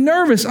make me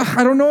nervous.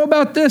 I don't know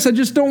about this. I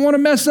just don't want to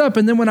mess up.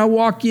 And then when I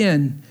walk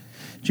in,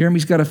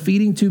 Jeremy's got a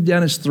feeding tube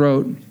down his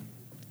throat,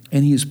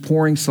 and he is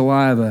pouring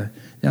saliva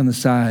down the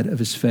side of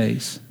his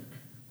face.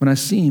 When I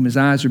see him, his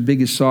eyes are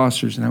big as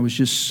saucers, and I was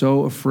just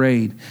so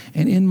afraid.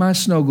 And in my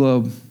snow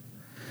globe,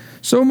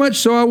 so much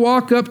so I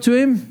walk up to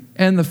him,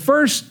 and the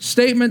first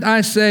statement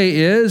I say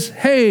is,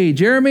 hey,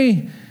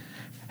 Jeremy,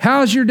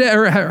 how's your day?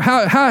 Or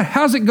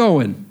how's it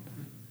going?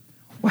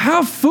 Well,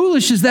 how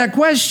foolish is that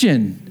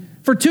question?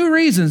 For two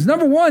reasons.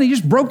 Number one, he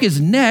just broke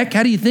his neck.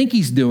 How do you think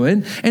he's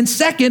doing? And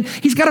second,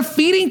 he's got a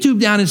feeding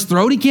tube down his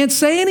throat. He can't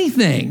say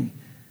anything.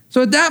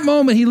 So at that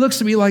moment, he looks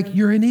at me like,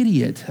 you're an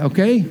idiot,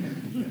 okay?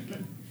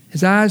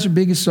 His eyes are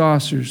big as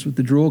saucers with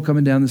the drool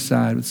coming down the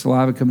side, with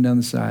saliva coming down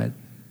the side.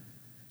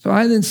 So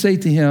I then say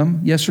to him,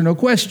 yes or no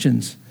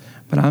questions,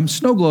 but I'm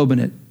snow globing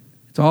it.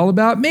 It's all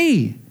about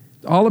me.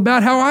 It's all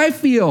about how I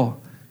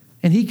feel.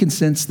 And he can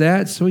sense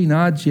that, so he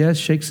nods yes,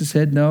 shakes his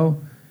head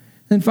no.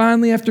 Then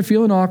finally, after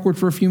feeling awkward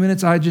for a few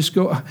minutes, I just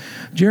go,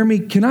 Jeremy,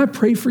 can I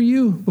pray for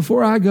you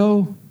before I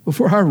go,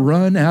 before I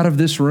run out of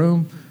this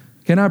room?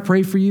 Can I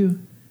pray for you?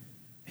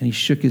 And he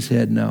shook his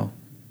head no.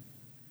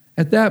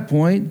 At that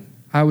point,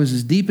 I was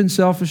as deep in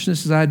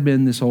selfishness as I'd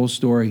been this whole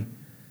story.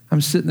 I'm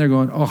sitting there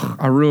going, oh,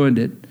 I ruined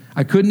it.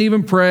 I couldn't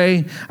even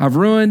pray. I've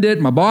ruined it.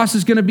 My boss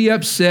is going to be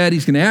upset.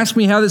 He's going to ask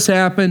me how this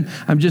happened.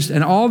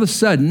 And all of a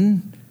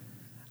sudden,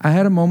 I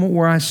had a moment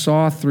where I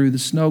saw through the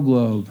snow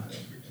globe.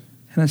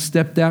 And I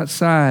stepped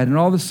outside, and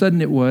all of a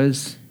sudden it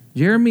was,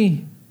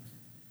 Jeremy,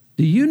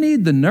 do you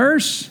need the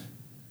nurse?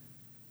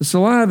 The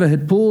saliva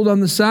had pooled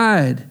on the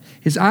side.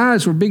 His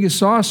eyes were big as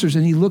saucers,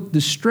 and he looked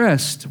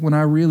distressed when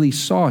I really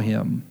saw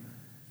him.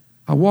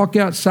 I walk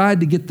outside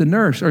to get the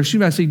nurse. Or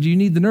excuse me, I say, do you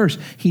need the nurse?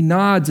 He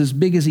nods as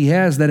big as he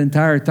has that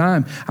entire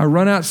time. I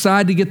run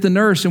outside to get the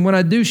nurse, and when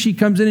I do, she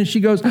comes in and she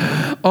goes,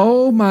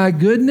 oh my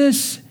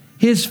goodness,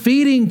 his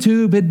feeding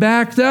tube had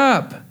backed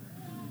up.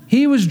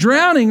 He was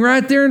drowning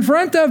right there in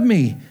front of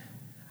me.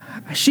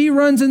 She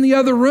runs in the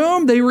other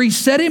room. They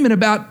reset him in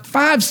about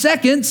 5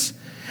 seconds.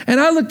 And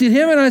I looked at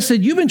him and I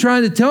said, you've been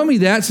trying to tell me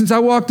that since I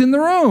walked in the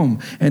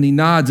room. And he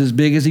nods as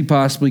big as he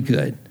possibly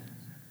could.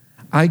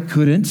 I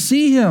couldn't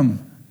see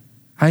him.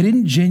 I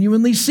didn't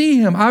genuinely see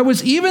him. I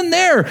was even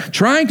there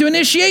trying to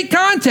initiate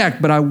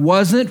contact, but I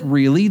wasn't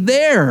really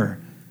there.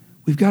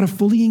 We've got to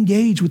fully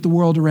engage with the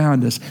world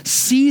around us,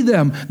 see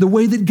them the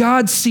way that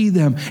God sees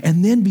them,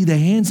 and then be the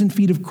hands and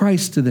feet of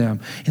Christ to them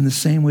in the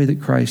same way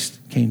that Christ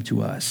came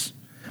to us.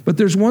 But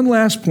there's one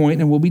last point,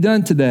 and we'll be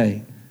done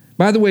today.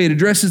 By the way, it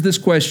addresses this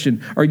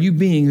question, are you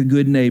being a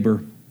good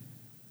neighbor?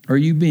 Are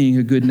you being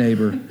a good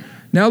neighbor?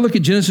 Now look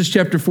at Genesis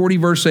chapter 40,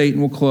 verse 8,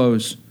 and we'll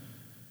close.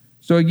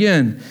 So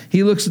again,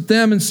 he looks at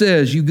them and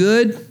says, you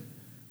good?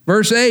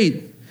 Verse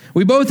 8,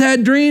 we both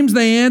had dreams,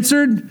 they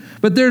answered,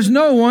 but there's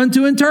no one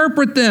to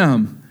interpret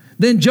them.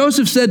 Then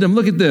Joseph said to them,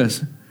 look at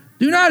this,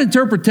 do not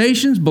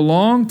interpretations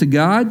belong to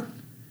God?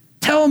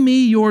 Tell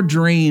me your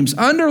dreams.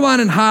 Underline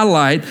and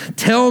highlight,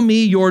 tell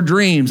me your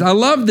dreams. I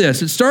love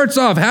this. It starts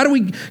off, how do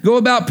we go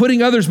about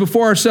putting others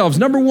before ourselves?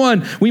 Number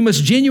one, we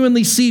must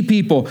genuinely see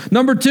people.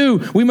 Number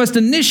two, we must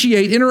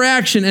initiate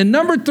interaction. And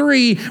number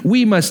three,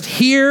 we must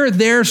hear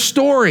their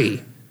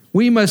story.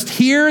 We must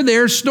hear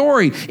their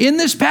story. In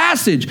this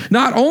passage,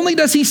 not only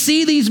does he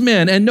see these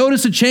men and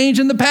notice a change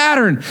in the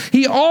pattern,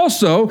 he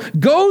also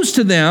goes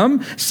to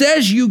them,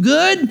 says, "You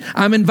good?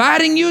 I'm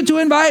inviting you to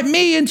invite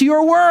me into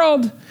your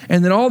world."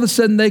 And then all of a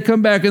sudden they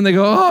come back and they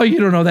go, "Oh, you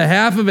don't know the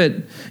half of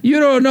it. You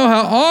don't know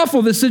how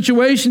awful this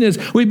situation is.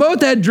 We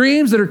both had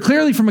dreams that are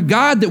clearly from a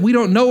God that we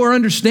don't know or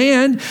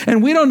understand,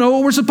 and we don't know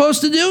what we're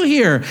supposed to do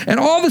here." And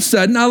all of a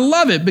sudden, I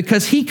love it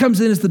because he comes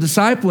in as the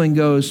disciple and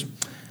goes,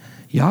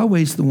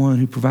 "Yahweh's the one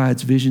who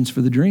provides visions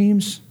for the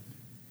dreams."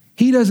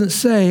 He doesn't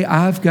say,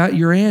 "I've got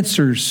your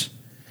answers."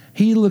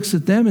 He looks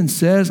at them and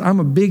says, "I'm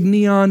a big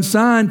neon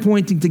sign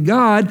pointing to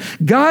God.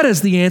 God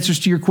has the answers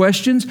to your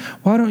questions.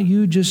 Why don't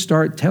you just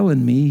start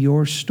telling me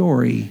your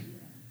story?"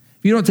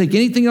 If you don't take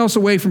anything else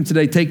away from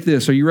today, take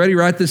this. Are you ready?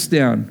 Write this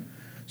down.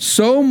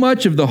 So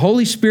much of the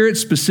Holy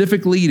Spirit's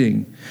specific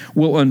leading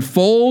will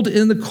unfold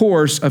in the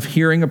course of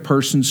hearing a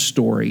person's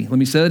story. Let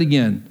me say that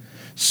again.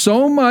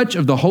 So much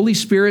of the Holy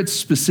Spirit's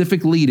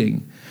specific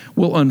leading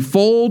will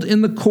unfold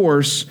in the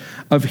course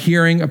of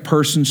hearing a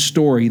person's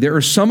story. There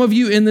are some of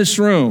you in this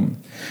room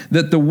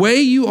that the way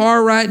you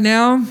are right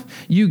now,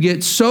 you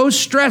get so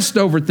stressed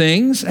over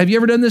things. Have you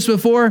ever done this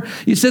before?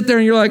 You sit there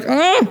and you're like,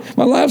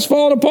 my life's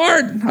falling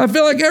apart. I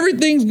feel like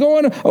everything's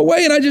going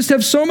away and I just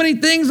have so many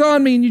things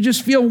on me, and you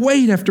just feel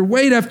weight after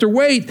weight after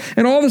weight.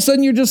 And all of a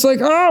sudden you're just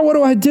like, what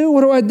do I do?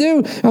 What do I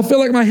do? I feel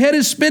like my head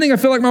is spinning. I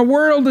feel like my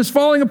world is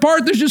falling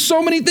apart. There's just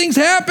so many things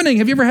happening.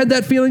 Have you ever had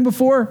that feeling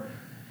before?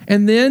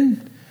 And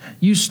then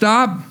you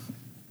stop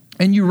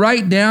and you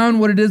write down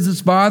what it is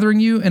that's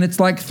bothering you, and it's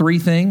like 3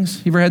 things.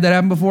 You ever had that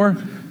happen before?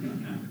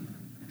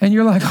 And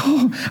you're like,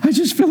 I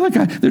just feel like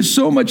there's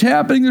so much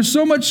happening. There's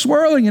so much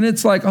swirling. And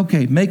it's like,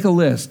 okay, make a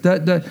list.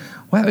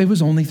 Wow, it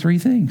was only 3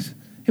 things.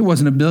 It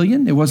wasn't 1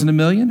 billion. It wasn't 1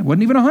 million. It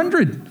wasn't even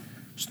 100. It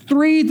was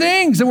 3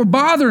 things that were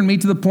bothering me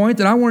to the point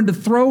that I wanted to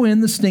throw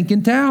in the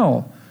stinking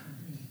towel.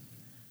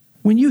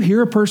 When you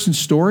hear a person's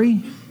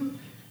story,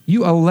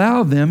 you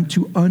allow them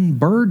to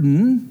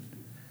unburden.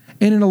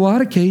 And in a lot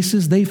of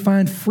cases, they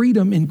find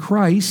freedom in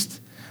Christ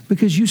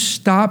because you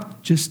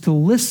stopped just to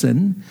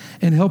listen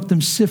and help them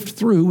sift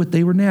through what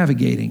they were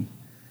navigating.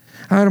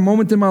 I had a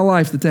moment in my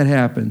life that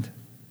happened.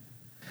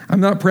 I'm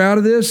not proud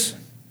of this,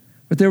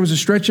 but there was a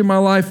stretch in my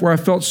life where I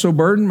felt so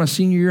burdened. My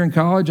senior year in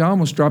college, I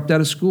almost dropped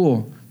out of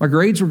school. My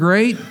grades were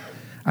great.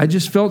 I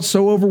just felt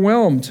so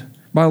overwhelmed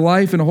by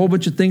life and a whole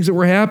bunch of things that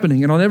were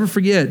happening. And I'll never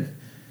forget,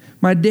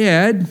 my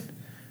dad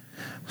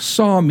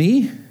saw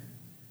me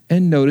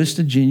and noticed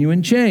a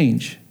genuine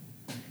change.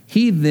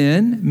 He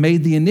then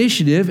made the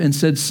initiative and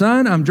said,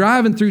 "Son, I'm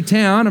driving through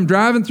town. I'm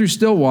driving through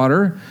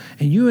Stillwater,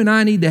 and you and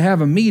I need to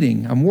have a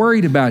meeting. I'm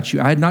worried about you."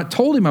 I had not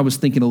told him I was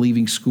thinking of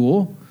leaving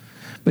school,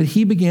 but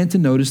he began to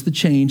notice the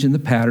change in the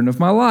pattern of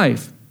my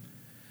life.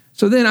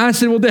 So then I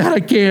said, "Well, Dad, I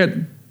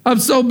can't. I'm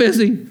so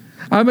busy.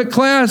 I'm at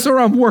class or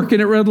I'm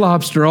working at Red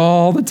Lobster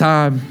all the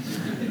time."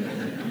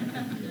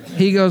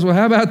 He goes, "Well,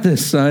 how about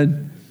this, son?"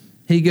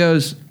 He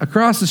goes,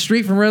 "Across the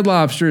street from Red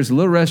Lobster is a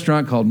little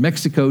restaurant called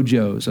Mexico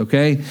Joe's,"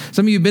 okay?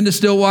 Some of you have been to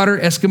Stillwater.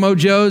 Eskimo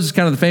Joe's is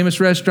kind of the famous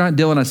restaurant.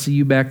 Dylan, I see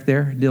you back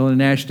there. Dylan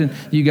and Ashton,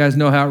 you guys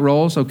know how it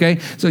rolls, okay?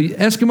 So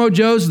Eskimo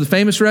Joe's is the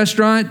famous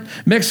restaurant.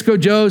 Mexico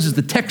Joe's is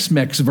the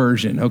Tex-Mex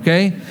version,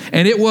 okay?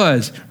 And it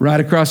was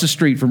right across the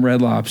street from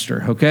Red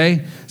Lobster,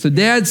 okay? So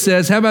Dad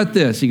says, "How about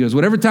this?" He goes,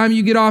 "Whatever time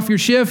you get off your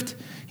shift,"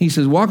 he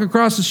says, "walk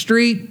across the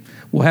street.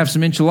 We'll have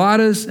some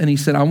enchiladas." And he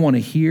said, "I want to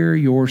hear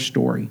your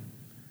story."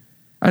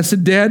 I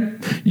said,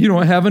 "Dad, you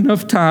don't have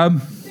enough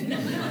time."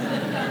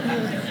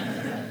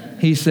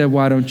 He said,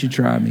 "Why don't you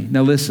try me?"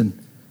 Now listen,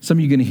 some of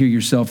you are going to hear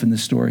yourself in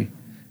this story.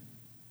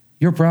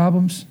 Your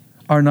problems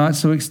are not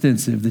so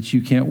extensive that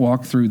you can't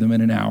walk through them in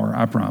an hour,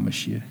 I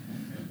promise you.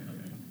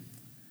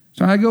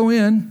 So I go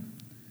in,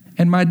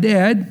 and my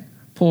dad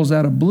pulls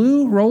out a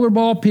blue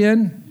rollerball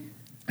pen,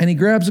 and he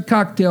grabs a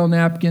cocktail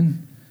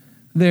napkin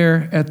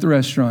there at the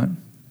restaurant.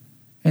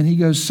 And he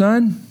goes,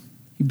 "Son,"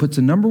 he puts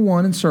a number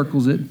 1 and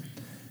circles it.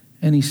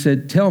 And he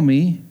said, "Tell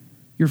me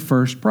your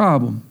first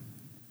problem."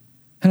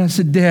 And I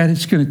said, "Dad,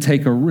 it's going to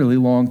take a really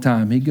long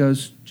time." He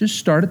goes, "Just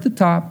start at the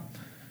top."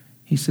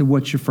 He said,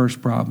 "What's your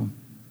first problem?"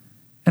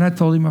 And I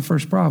told him my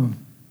first problem.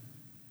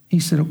 He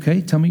said,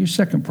 "Okay, tell me your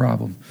second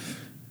problem."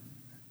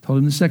 Told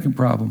him the second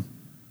problem.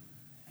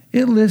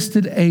 It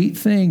listed 8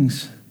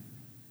 things.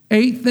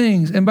 8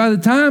 things. And by the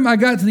time I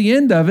got to the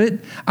end of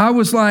it, I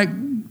was like,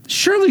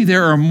 surely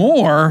there are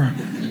more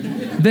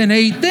than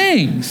 8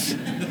 things.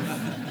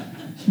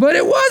 But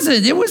it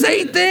wasn't. It was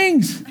 8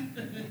 things.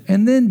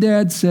 And then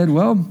Dad said,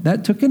 "Well,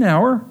 that took an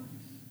hour."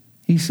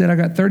 He said, "I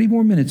got 30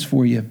 more minutes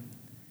for you."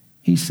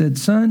 He said,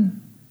 "Son,"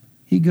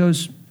 he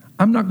goes,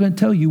 "I'm not going to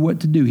tell you what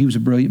to do." He was a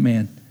brilliant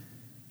man.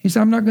 He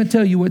said, "I'm not going to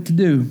tell you what to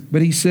do."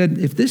 But he said,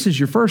 "If this is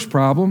your first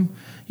problem,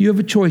 you have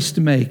a choice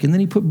to make." And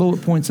then he put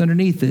bullet points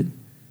underneath it.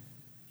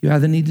 You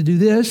either need to do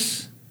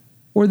this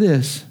or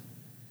this.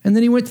 And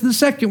then he went to the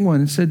second one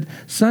and said,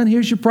 "Son,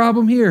 here's your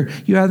problem here.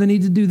 You either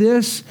need to do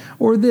this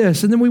or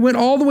this." And then we went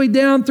all the way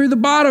down through the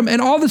bottom.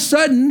 And all of a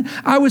sudden,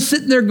 I was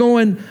sitting there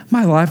going,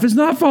 my life is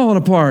not falling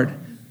apart.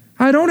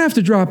 I don't have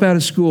to drop out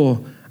of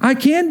school. I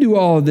can do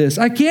all of this.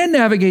 I can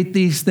navigate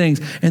these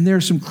things. And there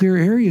are some clear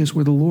areas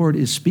where the Lord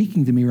is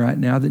speaking to me right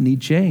now that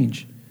need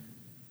change.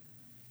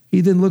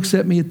 He then looks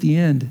at me at the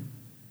end.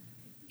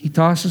 He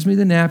tosses me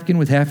the napkin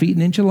with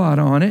half-eaten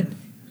enchilada on it.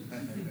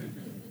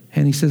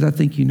 And he says, I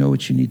think you know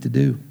what you need to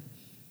do.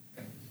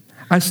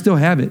 I still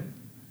have it.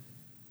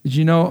 Did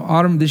you know,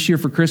 Autumn, this year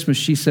for Christmas,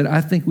 she said,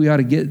 I think we ought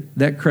to get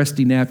that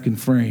crusty napkin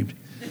framed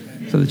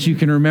so that you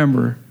can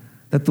remember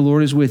that the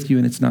Lord is with you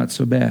and it's not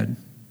so bad.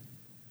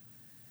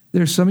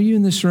 There are some of you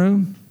in this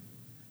room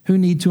who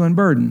need to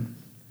unburden.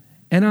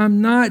 And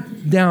I'm not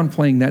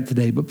downplaying that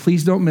today, but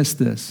please don't miss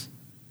this.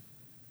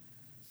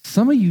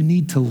 Some of you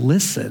need to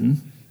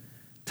listen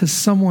to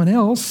someone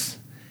else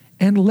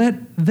and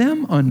let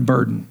them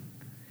unburden.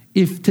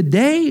 If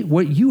today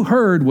what you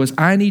heard was,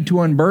 I need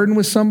to unburden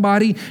with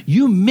somebody,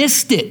 you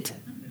missed it.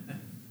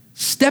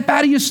 Step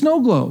out of your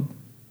snow globe.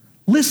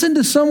 Listen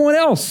to someone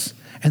else.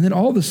 And then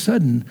all of a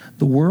sudden,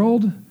 the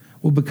world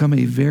will become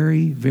a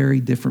very, very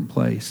different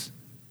place.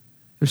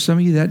 There's some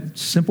of you, that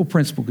simple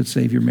principle could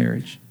save your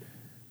marriage.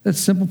 That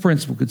simple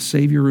principle could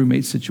save your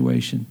roommate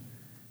situation.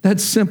 That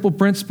simple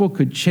principle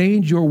could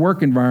change your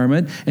work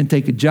environment and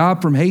take a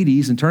job from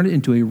Hades and turn it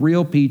into a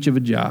real peach of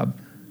a job.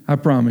 I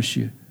promise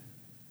you.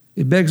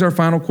 It begs our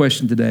final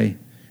question today.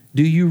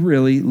 Do you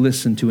really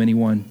listen to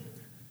anyone?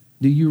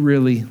 Do you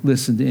really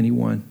listen to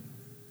anyone?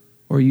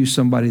 Or are you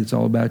somebody that's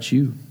all about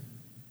you?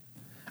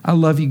 I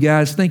love you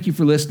guys. Thank you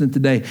for listening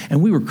today.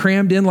 And we were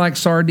crammed in like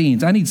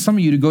sardines. I need some of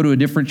you to go to a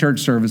different church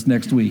service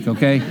next week,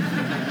 okay?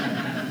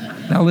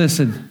 Now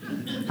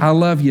listen, I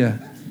love you.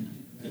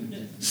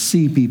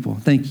 See people.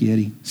 Thank you,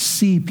 Eddie.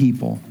 See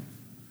people.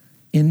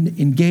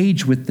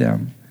 Engage with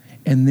them.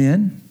 And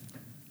then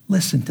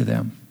listen to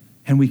them.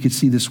 And we could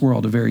see this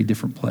world a very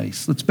different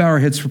place. Let's bow our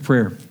heads for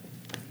prayer.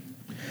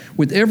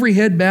 With every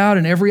head bowed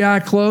and every eye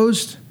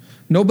closed,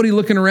 nobody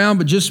looking around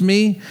but just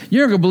me.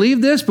 You're not going to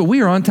believe this, but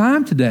we are on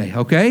time today,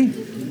 okay?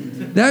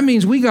 That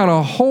means we got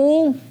a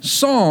whole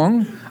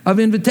song of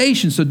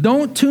invitation. So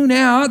don't tune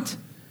out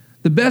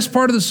the best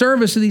part of the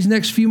service of these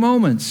next few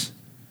moments.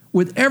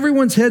 With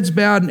everyone's heads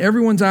bowed and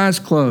everyone's eyes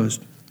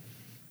closed.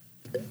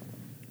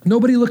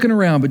 Nobody looking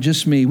around but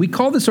just me. We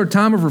call this our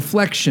time of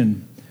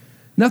reflection.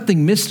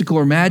 Nothing mystical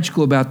or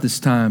magical about this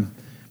time,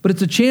 but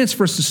it's a chance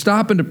for us to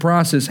stop and to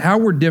process how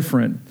we're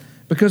different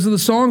because of the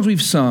songs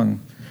we've sung,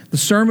 the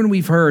sermon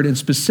we've heard, and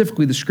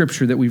specifically the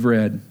scripture that we've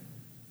read.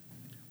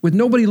 With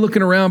nobody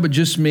looking around but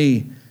just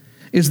me,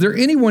 is there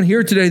anyone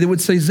here today that would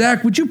say,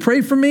 Zach, would you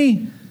pray for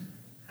me?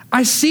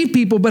 I see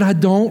people, but I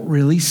don't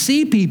really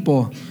see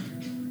people.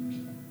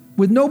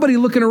 With nobody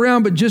looking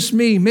around but just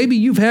me, maybe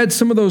you've had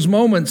some of those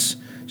moments,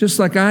 just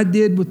like I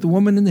did with the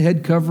woman in the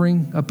head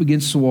covering up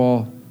against the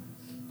wall,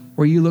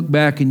 where you look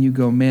back and you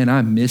go, man,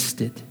 I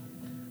missed it.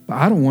 But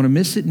I don't want to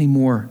miss it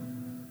anymore.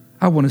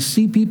 I want to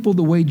see people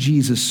the way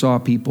Jesus saw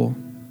people,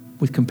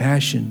 with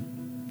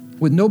compassion.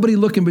 With nobody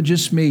looking but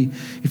just me.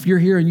 If you're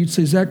here and you'd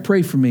say, Zach,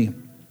 pray for me.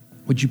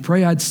 Would you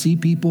pray I'd see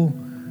people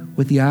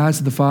with the eyes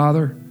of the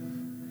Father?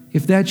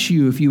 If that's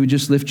you, if you would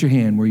just lift your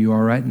hand where you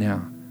are right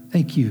now.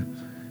 Thank you.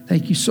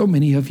 Thank you, so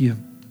many of you.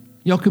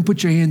 Y'all can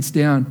put your hands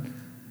down.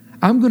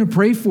 I'm going to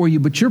pray for you,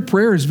 but your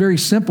prayer is very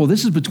simple.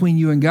 This is between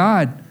you and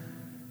God.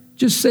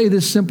 Just say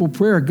this simple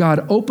prayer.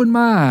 God, open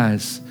my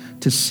eyes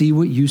to see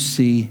what you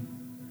see.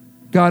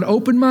 God,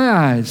 open my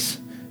eyes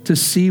to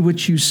see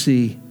what you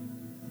see.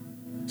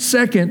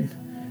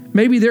 Second,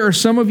 maybe there are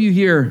some of you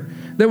here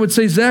that would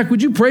say, Zach,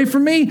 would you pray for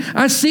me?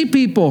 I see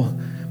people,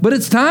 but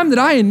it's time that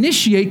I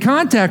initiate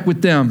contact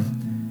with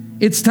them.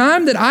 It's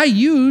time that I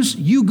use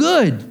you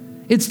good.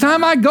 It's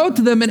time I go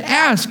to them and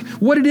ask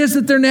what it is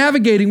that they're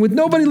navigating with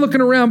nobody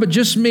looking around but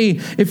just me.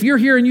 If you're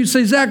here and you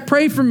say, Zach,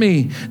 pray for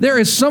me. There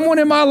is someone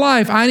in my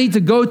life I need to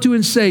go to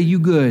and say, you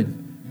good.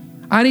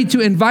 I need to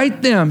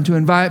invite them to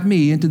invite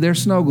me into their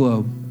snow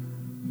globe.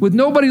 With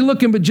nobody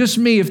looking but just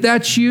me, if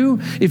that's you,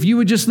 if you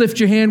would just lift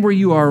your hand where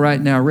you are right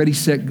now. Ready,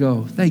 set,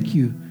 go. Thank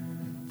you.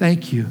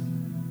 Thank you.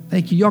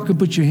 Thank you. Y'all can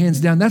put your hands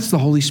down. That's the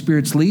Holy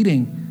Spirit's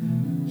leading.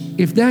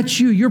 If that's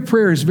you, your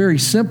prayer is very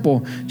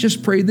simple.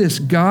 Just pray this.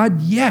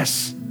 God,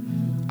 yes,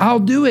 I'll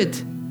do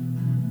it.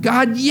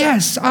 God,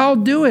 yes, I'll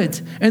do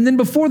it. And then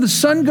before the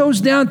sun goes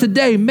down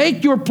today,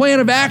 make your plan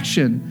of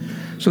action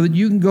so that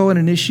you can go and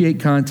initiate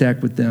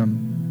contact with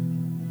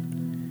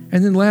them.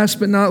 And then last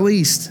but not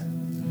least,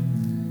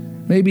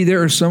 maybe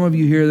there are some of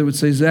you here that would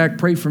say, Zach,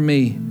 pray for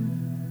me.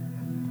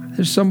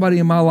 There's somebody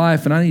in my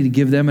life and I need to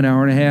give them an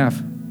hour and a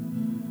half.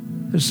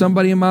 There's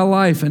somebody in my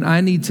life and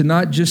I need to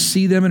not just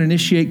see them and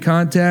initiate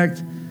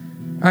contact.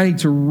 I need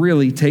to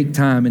really take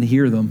time and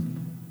hear them.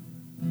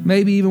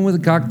 Maybe even with a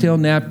cocktail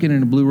napkin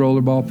and a blue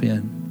rollerball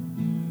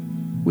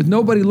pen. With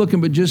nobody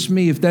looking but just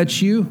me, if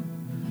that's you,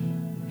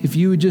 if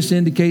you would just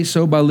indicate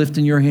so by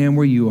lifting your hand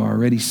where you are.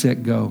 Ready,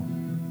 set, go.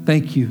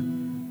 Thank you.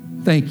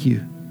 Thank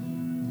you.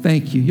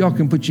 Thank you. Y'all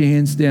can put your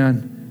hands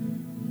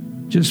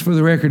down. Just for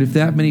the record, if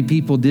that many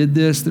people did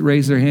this, that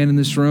raised their hand in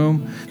this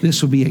room,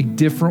 this will be a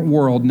different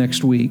world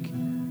next week.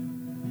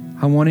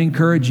 I want to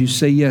encourage you,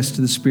 say yes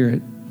to the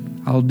Spirit.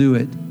 I'll do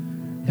it.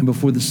 And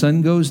before the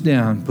sun goes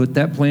down, put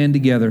that plan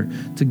together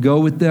to go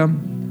with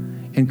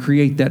them and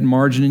create that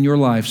margin in your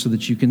life so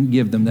that you can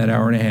give them that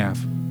hour and a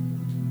half.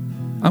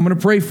 I'm going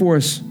to pray for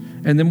us,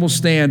 and then we'll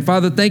stand.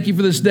 Father, thank you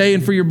for this day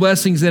and for your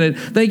blessings in it.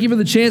 Thank you for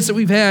the chance that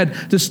we've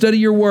had to study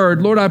your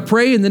word. Lord, I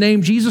pray in the name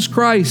of Jesus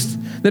Christ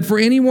that for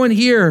anyone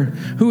here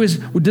who is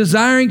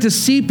desiring to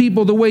see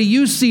people the way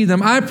you see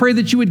them, I pray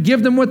that you would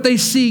give them what they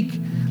seek.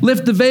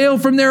 Lift the veil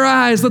from their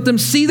eyes. Let them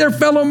see their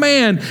fellow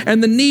man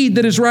and the need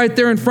that is right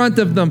there in front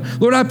of them.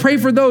 Lord, I pray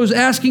for those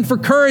asking for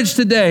courage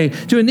today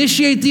to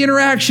initiate the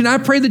interaction. I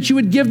pray that you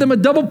would give them a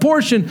double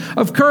portion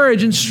of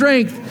courage and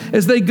strength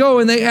as they go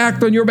and they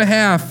act on your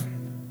behalf.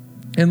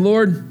 And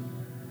Lord,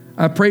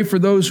 I pray for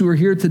those who are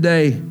here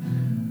today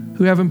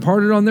who have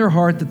imparted on their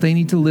heart that they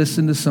need to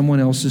listen to someone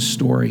else's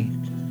story.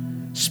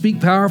 Speak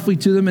powerfully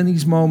to them in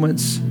these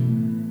moments.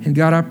 And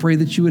God, I pray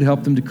that you would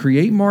help them to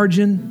create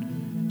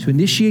margin, to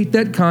initiate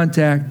that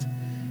contact,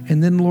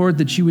 and then, Lord,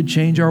 that you would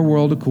change our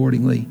world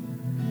accordingly.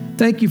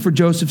 Thank you for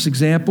Joseph's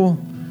example.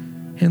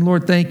 And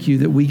Lord, thank you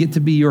that we get to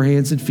be your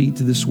hands and feet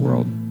to this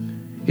world.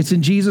 It's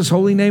in Jesus'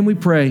 holy name we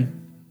pray.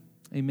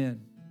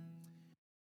 Amen.